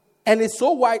 And it's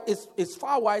so wide, it's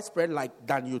far widespread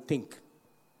than you think.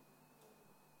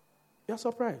 You're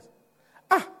surprised.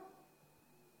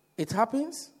 It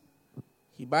happens.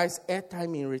 He buys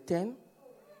airtime in return.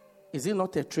 Is it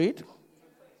not a trade?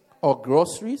 Or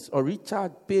groceries, or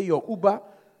recharge, pay your Uber.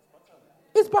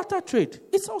 It's barter trade.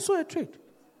 It's also a trade.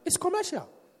 It's commercial.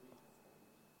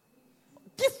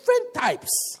 Different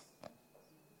types.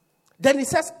 Then it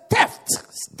says theft,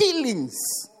 stealings.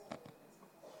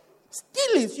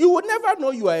 Stealings. You will never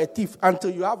know you are a thief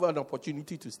until you have an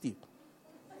opportunity to steal.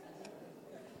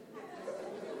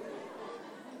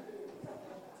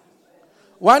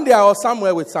 One day I was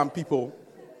somewhere with some people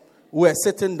who were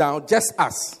sitting down, just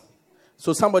us.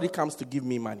 So somebody comes to give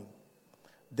me money.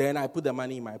 Then I put the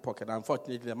money in my pocket.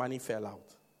 Unfortunately, the money fell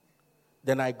out.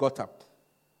 Then I got up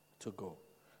to go.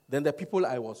 Then the people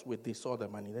I was with, they saw the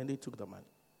money. Then they took the money.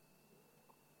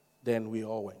 Then we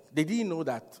all went. They didn't know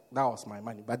that was my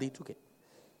money, but they took it.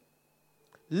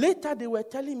 Later, they were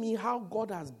telling me how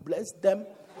God has blessed them.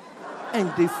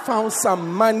 And they found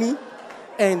some money.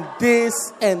 And this,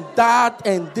 and that,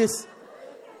 and this.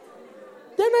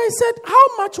 Then I said,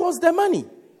 how much was the money?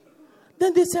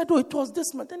 Then they said, it was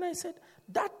this much. Then I said,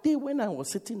 that day when I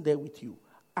was sitting there with you,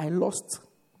 I lost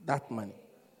that money.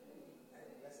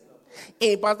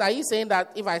 Hey, but are you saying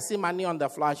that if I see money on the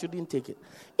floor, I shouldn't take it?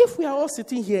 If we are all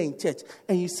sitting here in church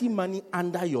and you see money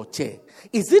under your chair,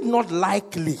 is it not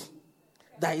likely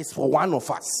that it's for one of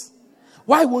us?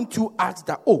 Why won't you ask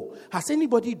that, has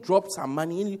anybody dropped some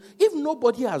money in you? If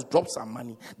nobody has dropped some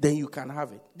money, then you can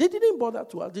have it. They didn't bother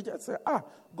to ask. They just said,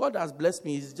 God has blessed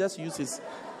me. He's just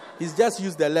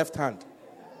used the left hand.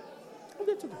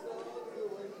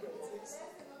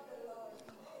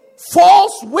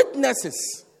 False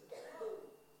witnesses.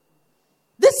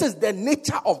 This is the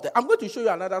nature of I'm going to show you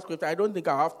another scripture. I don't think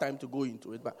I have time to go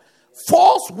into it, but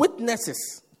false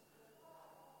witnesses.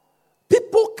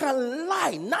 People can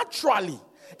lie naturally.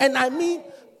 And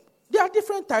there are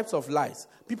different types of lies.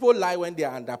 People lie when they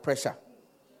are under pressure.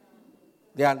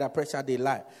 They are under pressure, they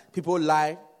lie. People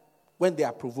lie when they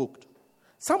are provoked.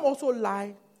 Some also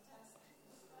lie.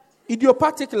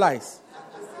 Idiopathic lies.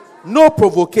 No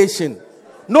provocation.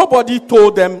 Nobody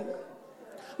told them.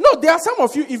 No, there are some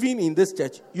of you even in this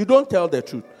church, you don't tell the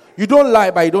truth. You don't lie,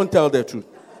 but you don't tell the truth.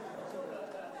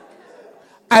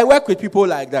 I work with people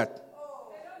like that.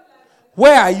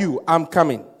 Where are you? I'm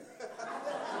coming.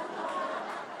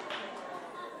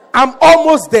 I'm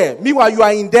almost there. Meanwhile, you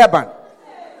are in Durban.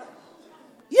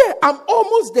 Yeah, I'm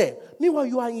almost there. Meanwhile,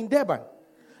 you are in Durban.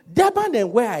 Durban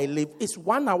and where I live is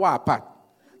 1 hour apart.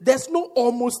 There's no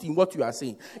almost in what you are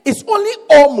saying. It's only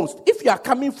almost if you are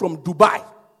coming from Dubai.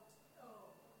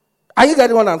 Are you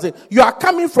getting what I'm saying? You are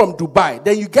coming from Dubai,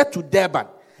 then you get to Durban.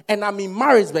 And I'm in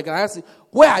Maritzburg, and I say,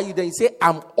 where are you? Then you say,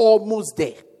 I'm almost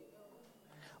there.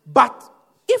 But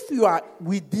if you are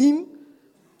within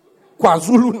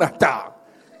KwaZulu-Natal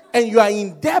and you are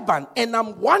in Durban and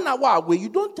I'm 1 hour away, you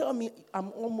don't tell me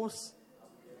I'm almost.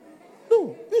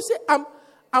 No, you say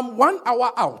I'm 1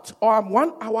 hour out or I'm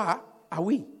 1 hour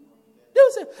away. They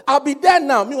will say, I'll be there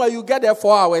now. Meanwhile, you get there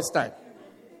 4 hours time.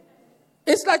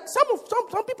 It's like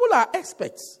some people are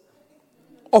experts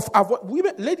of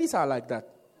women. Ladies are like that.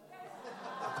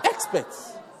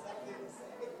 Experts.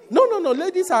 No.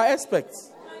 Ladies are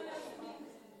experts.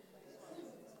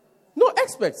 No,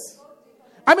 experts.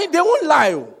 I mean, they won't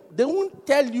lie. They won't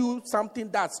tell you something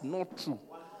that's not true.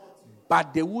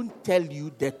 But they won't tell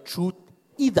you the truth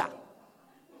either.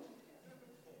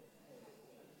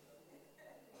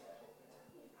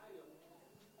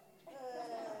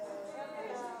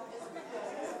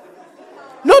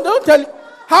 No, don't tell you.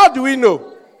 How do we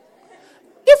know?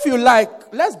 If you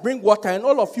like, let's bring water and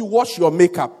all of you wash your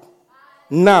makeup.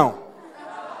 Now,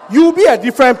 you'll be a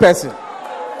different person.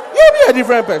 You'll be a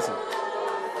different person.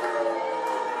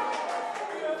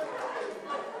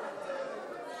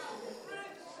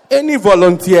 Any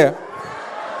volunteer?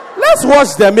 Let's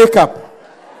wash the makeup.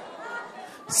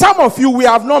 Some of you, we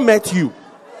have not met you.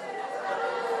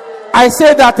 I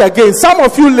say that again. Some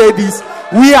of you ladies,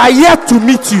 we are yet to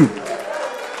meet you.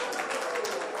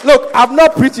 Look, I've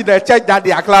not preached in a church that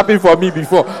they are clapping for me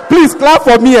before. Please clap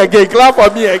for me again. Clap for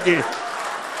me again.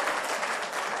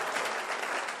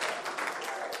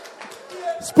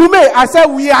 Spume, I said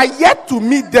we are yet to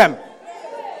meet them.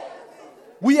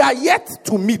 We are yet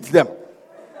to meet them.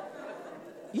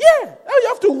 Yeah, now you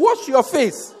have to wash your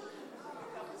face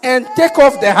and take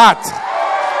off the hat.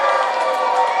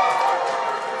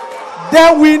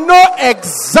 Then we know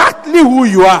exactly who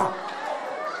you are.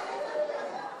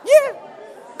 Yeah.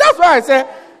 That's why I say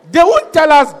they won't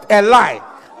tell us a lie,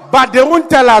 but they won't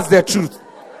tell us the truth.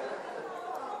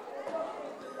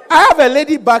 I have a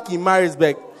lady back in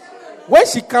Maritzburg. When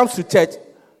she comes to church,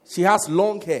 she has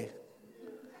long hair.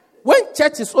 When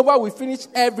church is over, we finish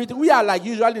everything. We are like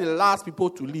usually the last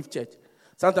people to leave church.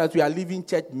 Sometimes we are leaving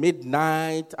church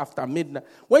midnight, after midnight.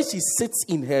 When she sits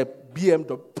in her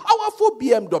BMW, powerful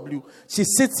BMW, she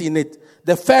sits in it.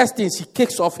 The first thing, she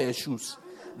kicks off her shoes.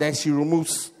 Then she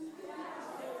removes.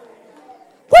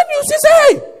 When you say,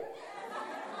 hey,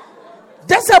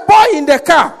 there's a boy in the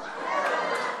car.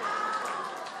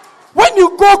 When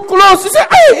you go close, you say,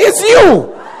 hey, it's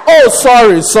you. Oh,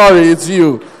 sorry, it's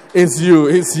you. It's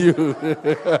you.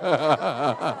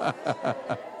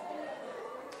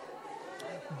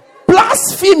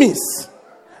 Blasphemies.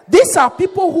 These are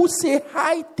people who say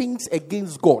high things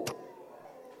against God.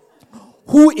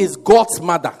 Who is God's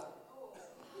mother?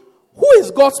 Who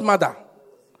is God's mother?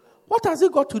 What has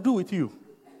it got to do with you?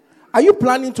 Are you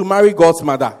planning to marry God's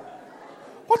mother?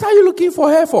 What are you looking for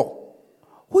her for?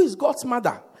 Who is God's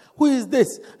mother? Who is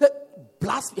this?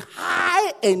 Blasphemy.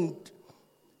 High and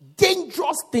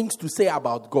dangerous things to say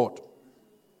about God.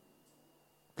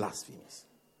 Blasphemies.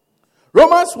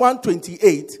 Romans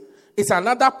 1:28 is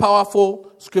another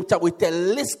powerful scripture with a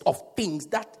list of things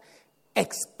that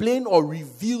explain or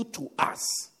reveal to us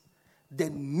the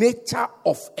nature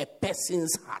of a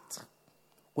person's heart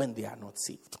when they are not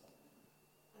saved.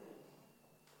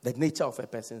 The nature of a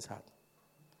person's heart.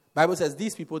 Bible says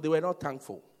these people, they were not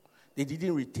thankful. They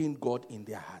didn't retain God in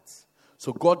their hearts.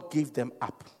 So God gave them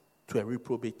up to a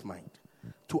reprobate mind,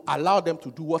 to allow them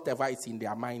to do whatever is in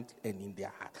their mind and in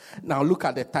their heart. Now look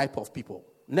at the type of people.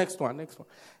 Next one.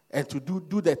 And to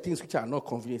do the things which are not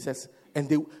convenient. And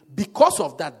they, because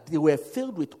of that, they were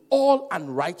filled with all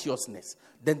unrighteousness.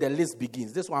 Then the list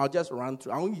begins. This one I'll just run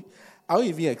through. I won't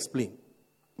even explain.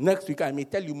 Next week I may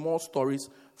tell you more stories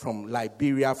from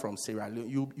Liberia, from Sierra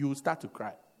Leone. You will start to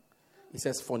cry. It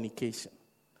says fornication.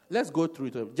 Let's go through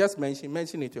it. Just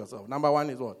mention it yourself. Number one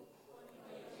is what?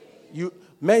 You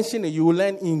mention it, you will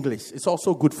learn English. It's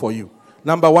also good for you.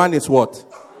 Number one is what?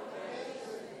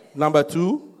 Number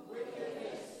two?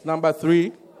 Number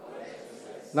three?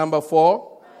 Number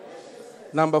four?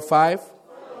 Number five?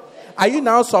 Are you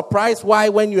now surprised why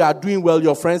when you are doing well,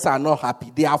 your friends are not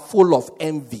happy? They are full of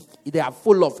envy. They are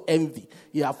full of envy.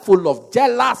 You are full of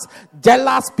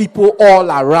jealous people all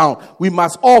around. We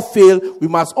must all fail. We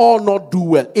must all not do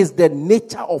well. It's the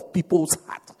nature of people's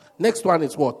heart. Next one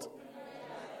is what?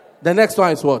 The next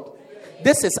one is what?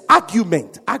 This is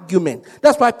argument.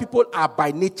 That's why people are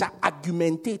by nature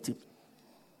argumentative.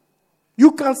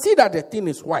 You can see that the thing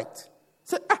is white.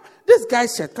 Say, this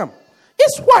guy's shirt, come.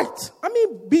 It's white. I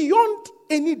mean, beyond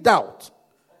any doubt.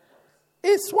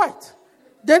 It's white.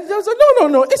 Then there's a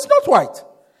no, it's not white.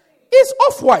 It's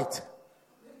off-white.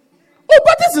 Oh,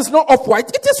 but this is not off-white.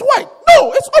 It is white.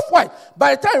 No, it's off-white.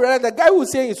 By the time you realize the guy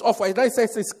who's saying it's off-white, then he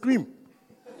says it's cream.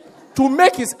 to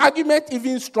make his argument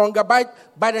even stronger, by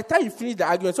the time you finish the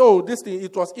argument, this thing,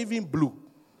 it was even blue.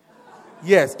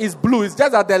 Yes, it's blue. It's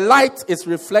just that the light is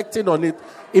reflecting on it.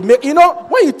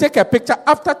 When you take a picture,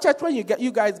 after church, when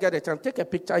you guys get a chance, take a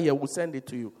picture here, we'll send it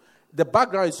to you. The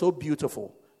background is so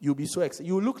beautiful. You'll be so excited.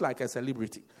 You look like a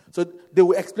celebrity. So they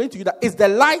will explain to you that it's the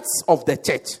lights of the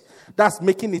church that's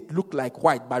making it look like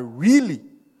white, but really,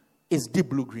 it's deep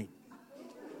blue-green.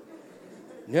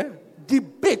 Yeah.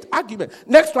 Debate, argument.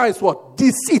 Next one is what?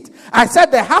 Deceit. I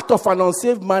said the heart of an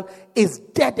unsaved man is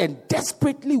dead and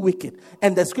desperately wicked.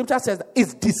 And the scripture says that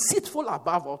it's deceitful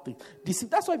above all things. Deceit.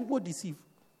 That's why people deceive.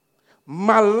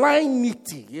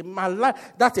 Malignity.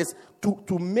 That is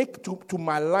to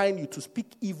malign you, to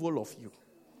speak evil of you,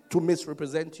 to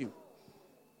misrepresent you.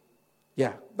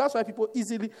 Yeah. That's why people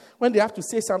easily, when they have to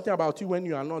say something about you when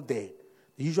you are not there,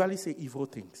 they usually say evil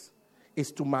things.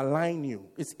 It's to malign you.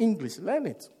 It's English. Learn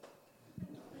it.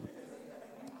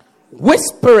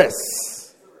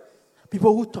 Whisperers.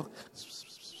 People who talk.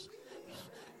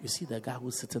 You see the guy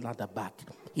who's sitting at the back.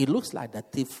 He looks like the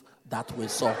thief that we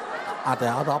saw at the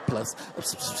other place.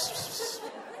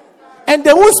 And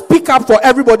they won't speak up for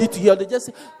everybody to hear. They just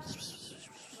say.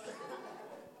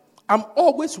 I'm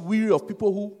always weary of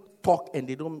people who talk and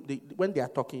when they are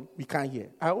talking, we can't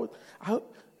hear.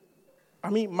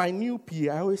 My new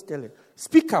PA, I always tell him,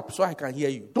 speak up so I can hear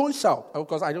you. Don't shout,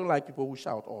 because I don't like people who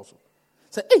shout also.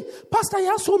 Say, hey, Pastor, he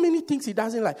has so many things he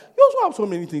doesn't like. You also have so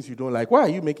many things you don't like. Why are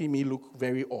you making me look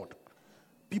very odd?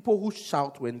 People who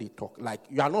shout when they talk, like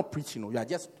you are not preaching, you are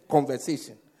just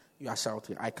conversation. You are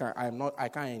shouting. I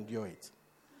can't endure it.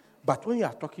 But when you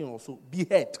are talking also, be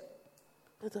heard.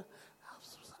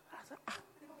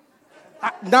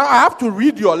 Now I have to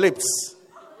read your lips.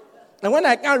 And when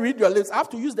I can't read your lips, I have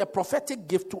to use the prophetic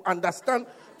gift to understand,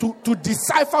 to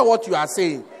decipher what you are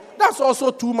saying. That's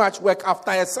also too much work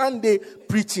after a Sunday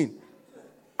preaching.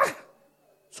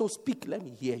 So speak, let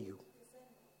me hear you.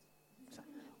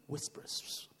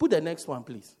 Whispers. Put the next one,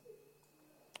 please.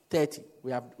 30.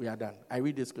 We are done. I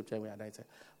read the scripture and we are done.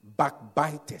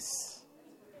 Backbiters,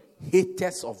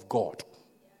 haters of God,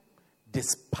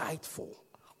 despiteful,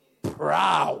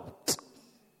 proud,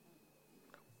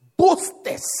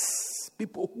 boasters,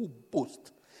 people who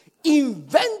boast,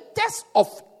 inventors of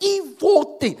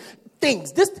evil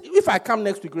things. This, if I come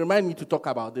next week, remind me to talk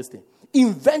about this thing.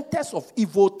 Inventors of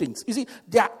evil things. You see,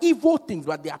 there are evil things,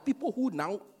 but there are people who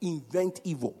now invent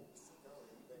evil.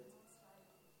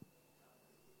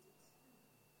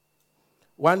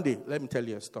 One day, let me tell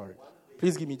you a story.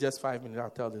 Please give me just 5 minutes. I'll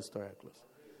tell the story at close.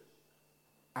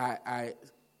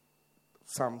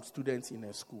 Some students in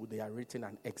a school, they are writing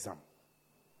an exam.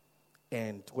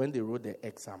 And when they wrote the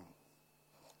exam,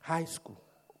 high school.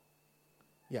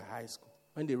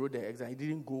 When they wrote the exam, it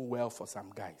didn't go well for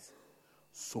some guys.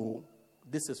 So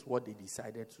this is what they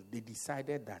decided to do. They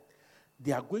decided that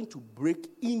they are going to break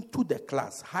into the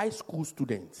class, high school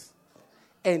students,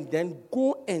 and then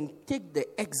go and take the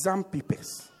exam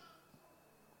papers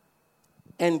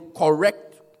and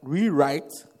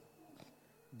rewrite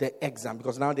the exam,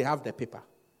 because now they have the paper,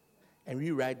 and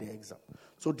rewrite the exam.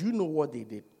 So do you know what they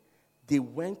did? They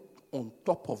went on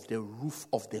top of the roof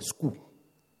of the school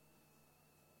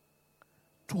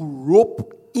to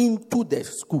rope into the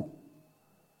school.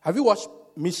 Have you watched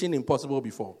Mission Impossible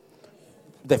before?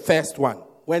 The first one,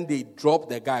 when they drop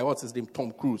the guy, what's his name,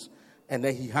 Tom Cruise, and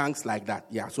then he hangs like that.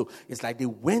 Yeah, so it's like they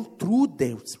went through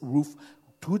the roof,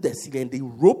 through the ceiling, and they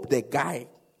roped the guy,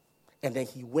 and then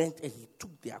he went and he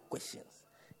took their questions,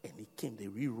 and they came, they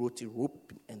rewrote it,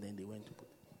 roped, and then they went to put it.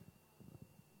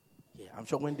 Yeah, I'm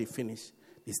sure when they finished,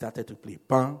 they started to play.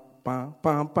 Pam, pam,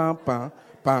 pam, pam, pam,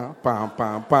 pam, pam,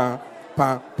 pam, pam,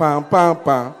 pam, pam, pam,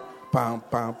 pam, pam,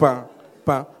 pam, pam.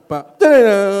 Pa, pa,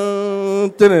 da-da-da,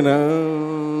 da-da-da,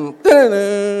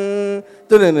 da-da-da,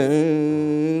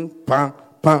 da-da-da, pa,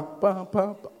 pa, pa,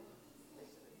 pa, pa.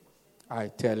 I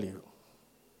tell you.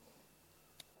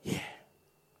 Yeah.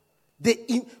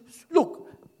 Look,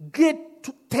 grade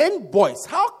 10 boys,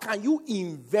 how can you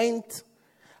even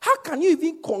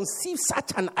conceive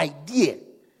such an idea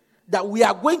that we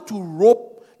are going to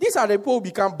rope? These are the people who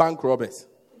become bank robbers.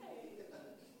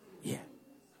 Yeah.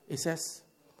 It says,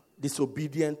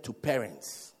 disobedient to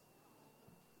parents.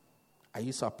 Are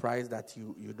you surprised that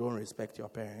you don't respect your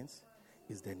parents?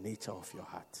 It's the nature of your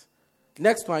heart.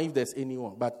 Next one, if there's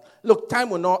anyone. But look, time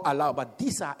will not allow, but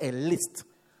these are a list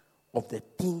of the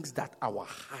things that our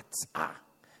hearts are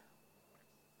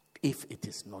if it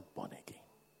is not born again.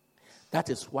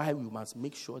 That is why we must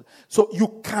make sure. So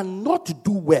you cannot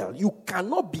do well. You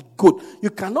cannot be good. You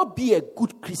cannot be a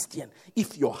good Christian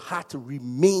if your heart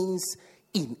remains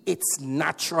in its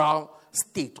natural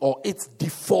state or its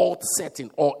default setting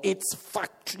or its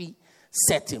factory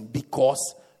setting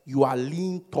because you are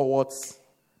leaning towards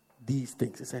these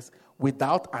things. It says,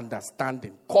 without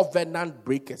understanding, covenant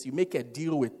breakers. You make a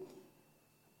deal with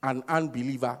an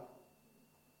unbeliever,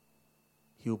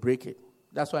 he'll break it.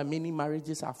 That's why many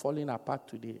marriages are falling apart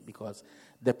today, because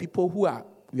the people who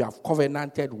you have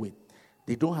covenanted with,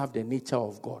 they don't have the nature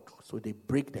of God, so they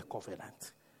break the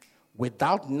covenant.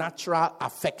 Without natural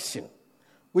affection,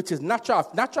 which is natural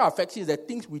affection is the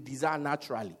things we desire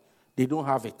naturally. They don't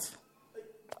have it.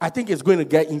 I think it's going to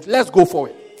get in. Let's go for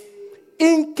it.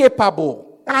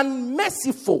 Incapable,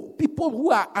 unmerciful people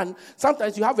who are, and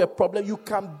sometimes you have a problem, you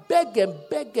can beg and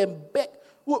beg and beg.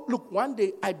 Look, one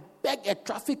day I begged a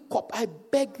traffic cop. I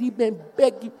begged him and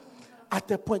begged him. At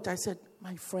a point I said,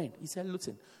 my friend. He said,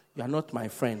 listen, you are not my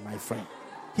friend, my friend.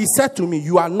 He said to me,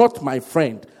 you are not my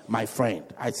friend, my friend.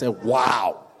 I said,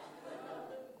 wow.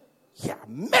 Yeah,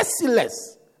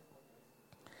 merciless.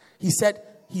 He said,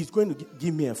 he's going to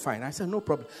give me a fine. I said, no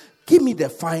problem. Give me the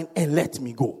fine and let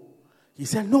me go. He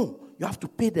said, no, you have to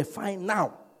pay the fine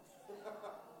now.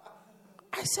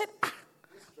 I said,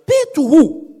 pay to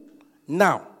who?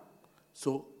 Now.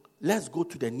 So let's go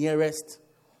to the nearest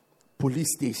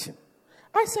police station.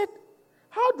 I said,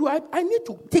 how do I need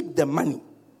to take the money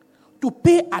to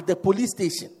pay at the police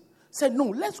station. Said, no,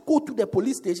 let's go to the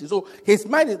police station. So his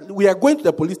mind is, we are going to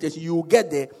the police station. You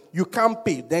get there, you can't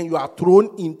pay. Then you are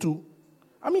thrown into,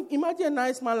 imagine a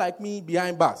nice man like me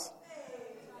behind bars.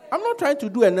 I'm not trying to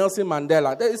do a Nelson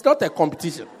Mandela. It's not a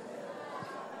competition.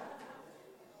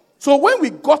 So when we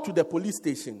got to the police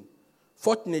station,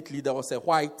 fortunately, there was a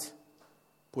white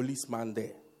policeman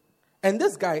there. And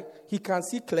this guy, he can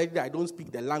see clearly that I don't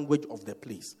speak the language of the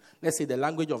place. Let's say the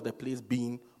language of the place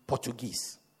being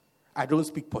Portuguese. I don't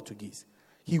speak Portuguese.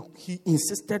 He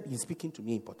insisted in speaking to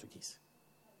me in Portuguese.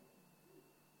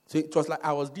 So it was like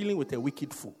I was dealing with a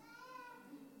wicked fool.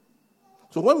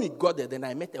 So when we got there, then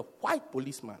I met a white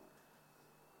policeman.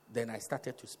 Then I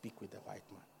started to speak with the white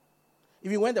man.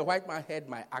 Even when the white man heard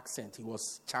my accent, he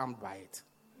was charmed by it.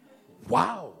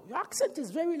 Wow, your accent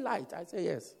is very light. I said,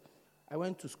 yes. I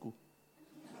went to school.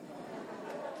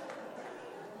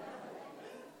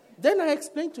 Then I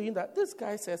explained to him that this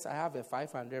guy says I have a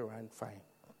 500 rand fine.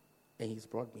 And he's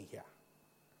brought me here.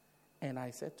 And I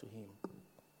said to him,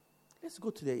 let's go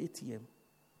to the ATM.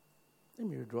 Let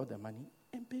me withdraw the money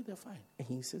and pay the fine. And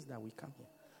he says that we come here.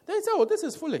 Then he said, oh, this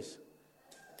is foolish.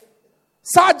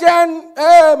 Sergeant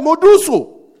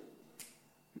Modusu.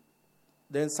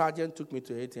 Then Sergeant took me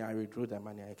to the ATM. I withdrew the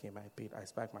money. I came, I paid. I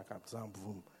spiked my card,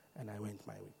 boom, and I went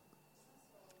my way.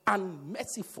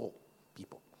 Unmerciful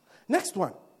people. Next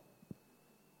one.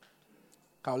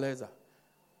 Kauleza.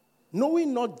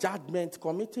 Knowing not judgment,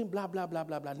 committing blah, blah, blah,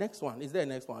 blah, blah. Next one. Is there a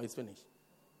next one? It's finished.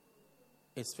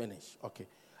 It's finished. Okay.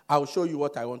 I'll show you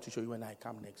what I want to show you when I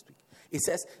come next week. It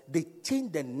says they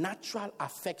change the natural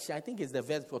affection. I think it's the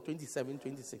verse for 27,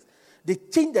 26. They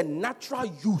change the natural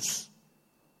use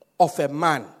of a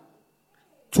man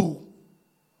to.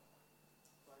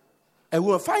 And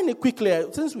we'll find it quickly.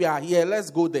 Since we are here, let's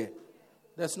go there.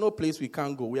 There's no place we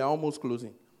can't go. We are almost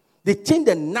closing. They change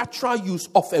the natural use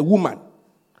of a woman.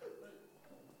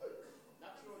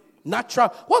 Natural.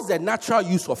 What's the natural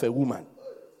use of a woman?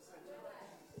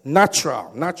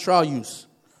 Natural use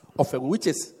of a woman, which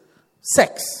is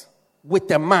sex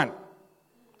with a man.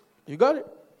 You got it?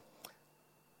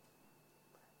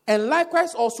 And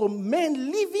likewise also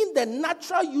men leaving the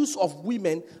natural use of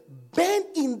women burn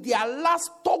in their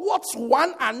lust towards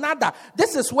one another.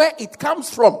 This is where it comes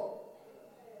from.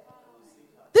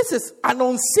 This is an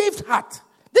unsaved heart.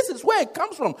 This is where it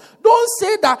comes from. Don't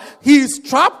say that he is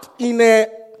trapped in a...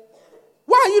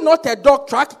 Why are you not a dog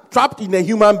trapped in a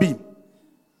human being?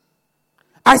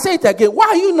 I say it again. Why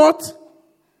are you not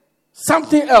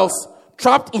something else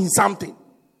trapped in something?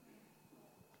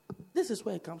 This is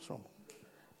where it comes from.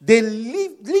 They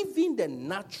live in the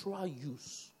natural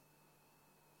use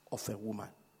of a woman.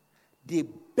 They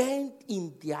bend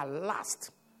in their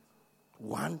lust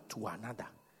one to another.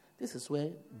 This is where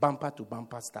bumper to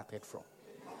bumper started from.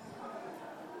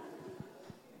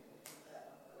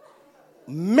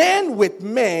 Men with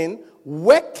men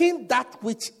working that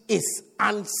which is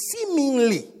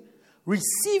unseemingly,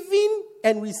 receiving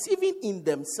in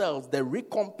themselves the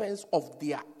recompense of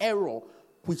their error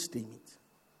which they meet.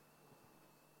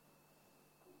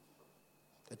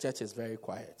 The church is very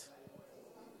quiet.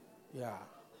 Yeah.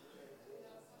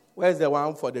 Where's the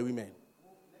one for the women?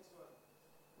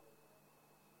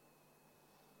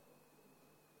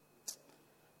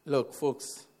 Look,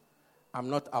 folks, I'm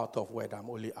not out of word. I'm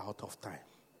only out of time.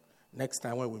 Next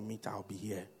time when we meet, I'll be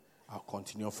here. I'll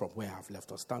continue from where I've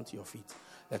left us. Stand to your feet.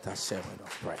 Let us share a word of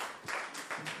prayer.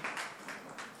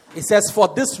 It says, for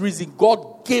this reason,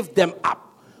 God gave them up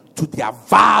to their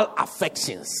vile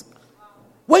affections.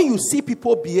 When you see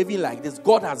people behaving like this,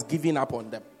 God has given up on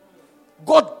them.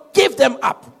 God gave them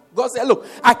up. God said, look,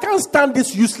 I can't stand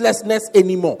this uselessness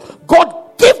anymore.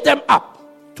 God gave them up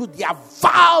to their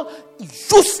vile,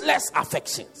 useless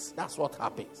affections. That's what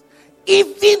happens.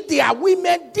 Even their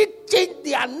women did change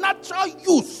their natural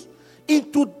use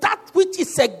into that which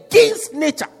is against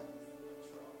nature.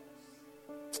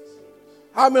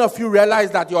 How many of you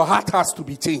realize that your heart has to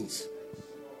be changed?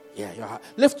 Yeah, your heart.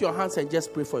 Lift your hands and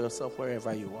just pray for yourself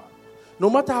wherever you are. No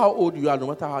matter how old you are, no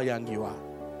matter how young you are,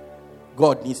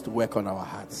 God needs to work on our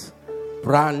hearts.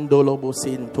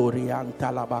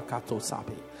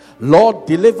 Lord,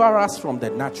 deliver us from the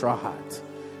natural heart.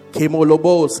 Brade.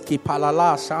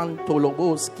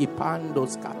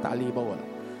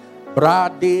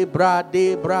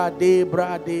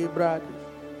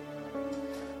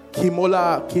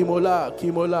 Kimola.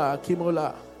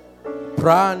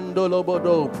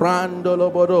 Prandolobodo,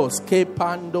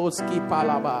 skepando,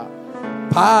 skipalaba.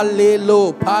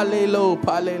 Palelo.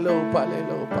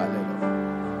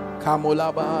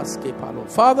 Kamolaba, skepalo.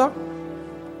 Father,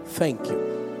 thank you.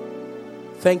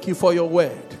 Thank you for your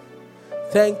word.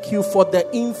 Thank you for the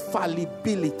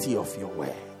infallibility of your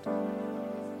word.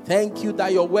 Thank you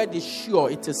that your word is sure,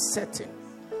 it is certain,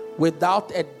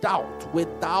 without a doubt,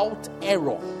 without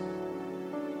error.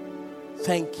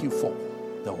 Thank you for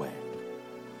the word.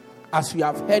 As we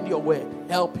have heard your word,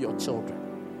 help your children.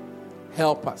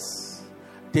 Help us.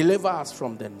 Deliver us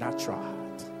from the natural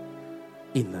heart.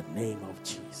 In the name of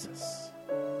Jesus.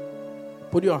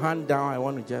 Put your hand down. I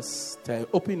want to just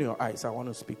open your eyes. I want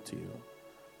to speak to you.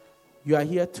 You are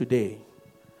here today.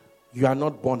 You are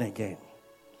not born again.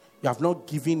 You have not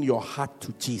given your heart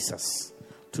to Jesus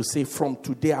to say, from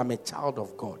today I'm a child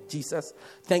of God. Jesus,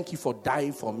 thank you for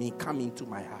dying for me. Come into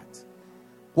my heart.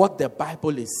 What the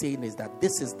Bible is saying is that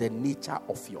this is the nature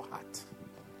of your heart.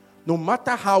 No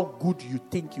matter how good you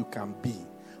think you can be,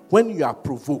 when you are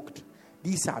provoked,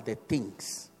 these are the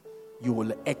things you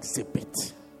will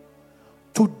exhibit.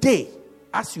 Today,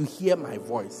 as you hear my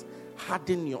voice,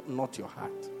 harden not your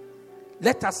heart.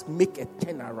 Let us make a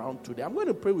turnaround today. I'm going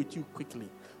to pray with you quickly.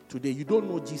 Today, you don't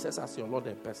know Jesus as your Lord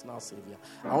and personal Savior.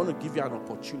 I want to give you an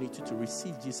opportunity to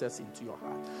receive Jesus into your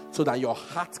heart so that your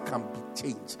heart can be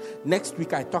changed. Next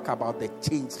week, I talk about the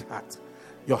changed heart.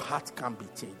 Your heart can be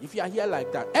changed. If you are here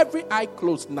like that, every eye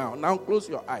closed now. Now close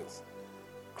your eyes.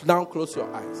 Now close your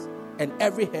eyes. And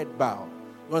every head bowed.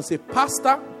 You want to say,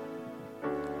 Pastor,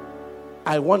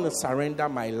 I want to surrender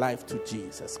my life to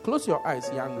Jesus. Close your eyes,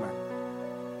 young man.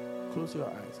 Close your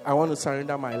eyes. I want to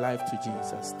surrender my life to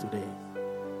Jesus today.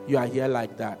 You are here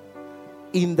like that.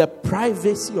 In the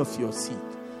privacy of your seat,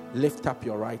 lift up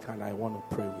your right hand. I want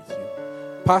to pray with you.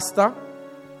 Pastor,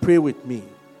 pray with me.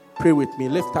 Pray with me.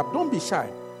 Lift up. Don't be shy.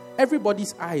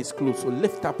 Everybody's eye is closed, so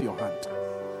lift up your hand.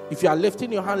 If you are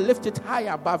lifting your hand, lift it high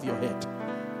above your head.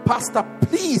 Pastor,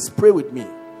 please pray with me.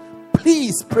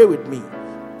 Please pray with me.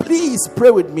 Please pray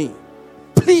with me.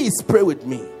 Please pray with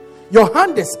me. Your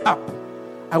hand is up.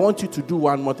 I want you to do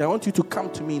one more thing. I want you to come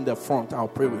to me in the front. I'll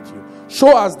pray with you.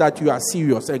 Show us that you are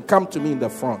serious and come to me in the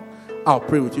front. I'll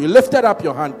pray with you. You lifted up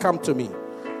your hand. Come to me.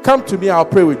 Come to me. I'll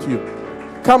pray with you.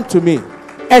 Come to me.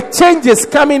 A change is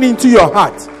coming into your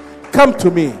heart. Come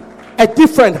to me. A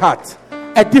different heart.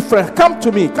 Come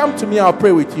to me. Come to me. I'll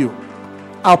pray with you.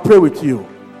 I'll pray with you.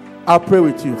 I'll pray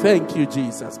with you. Thank you,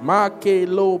 Jesus. Make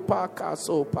lo paka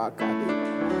so pakade.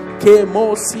 Ke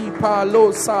mosi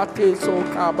palo sate so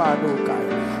kabano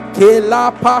kai. Ke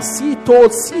la pasito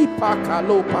si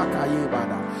pakalo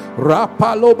pakayebada.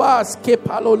 Rapalobas ke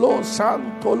palolo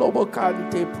santolobo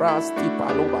kante prasti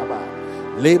palobaba.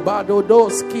 Lebado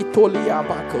dos kitolia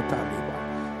bakotaliba.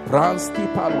 Prasti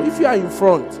palo. If you are in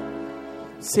front,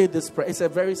 say this prayer. It's a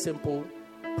very simple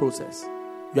process.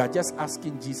 You are just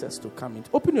asking Jesus to come in.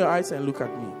 Open your eyes and look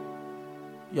at me.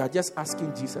 You are just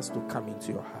asking Jesus to come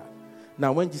into your heart.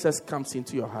 Now, when Jesus comes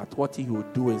into your heart, what he will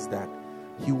do is that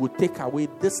he will take away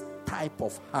this type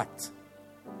of heart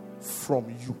from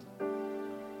you.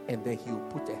 And then he will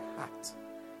put a heart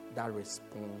that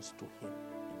responds to him.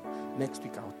 Next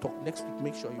week, I'll talk. Next week,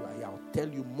 make sure you are here. I'll tell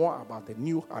you more about the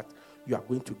new heart you are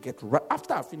going to get right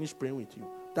after I finish praying with you.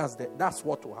 That's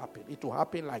what will happen. It will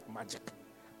happen like magic.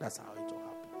 That's how it will happen.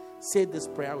 Say this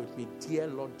prayer with me. Dear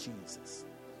Lord Jesus,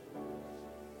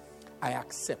 I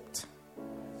accept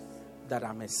that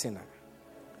I'm a sinner.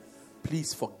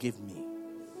 Please forgive me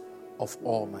of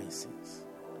all my sins.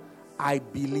 I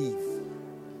believe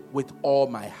with all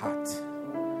my heart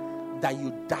that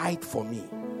you died for me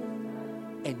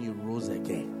and you rose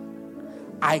again.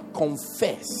 I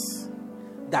confess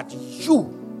that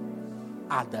you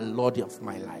are the Lord of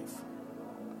my life.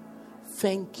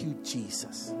 Thank you,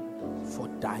 Jesus, for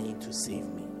dying to save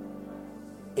me.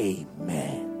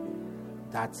 Amen.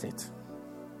 That's it.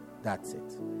 That's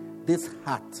it. This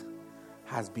heart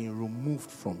has been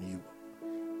removed from you,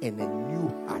 and a new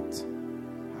heart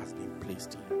has been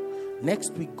placed in you.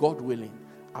 Next week, God willing,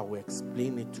 I will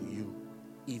explain it to you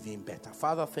even better.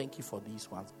 Father, thank you for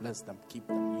these ones. Bless them, keep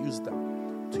them, use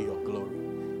them to your glory.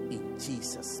 In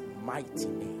Jesus' mighty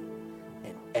name.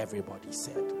 And everybody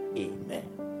said, Amen.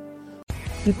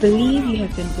 We believe you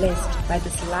have been blessed by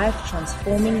this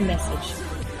life-transforming message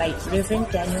by Reverend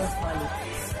Daniel Harley.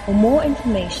 For more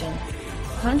information,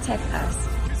 contact us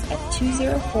at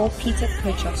 204 Peter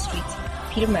Kirchhoff Street,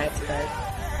 Pietermaritzburg,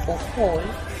 or call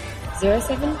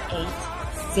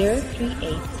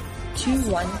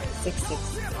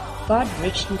 078-038-2166. God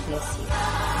richly bless you.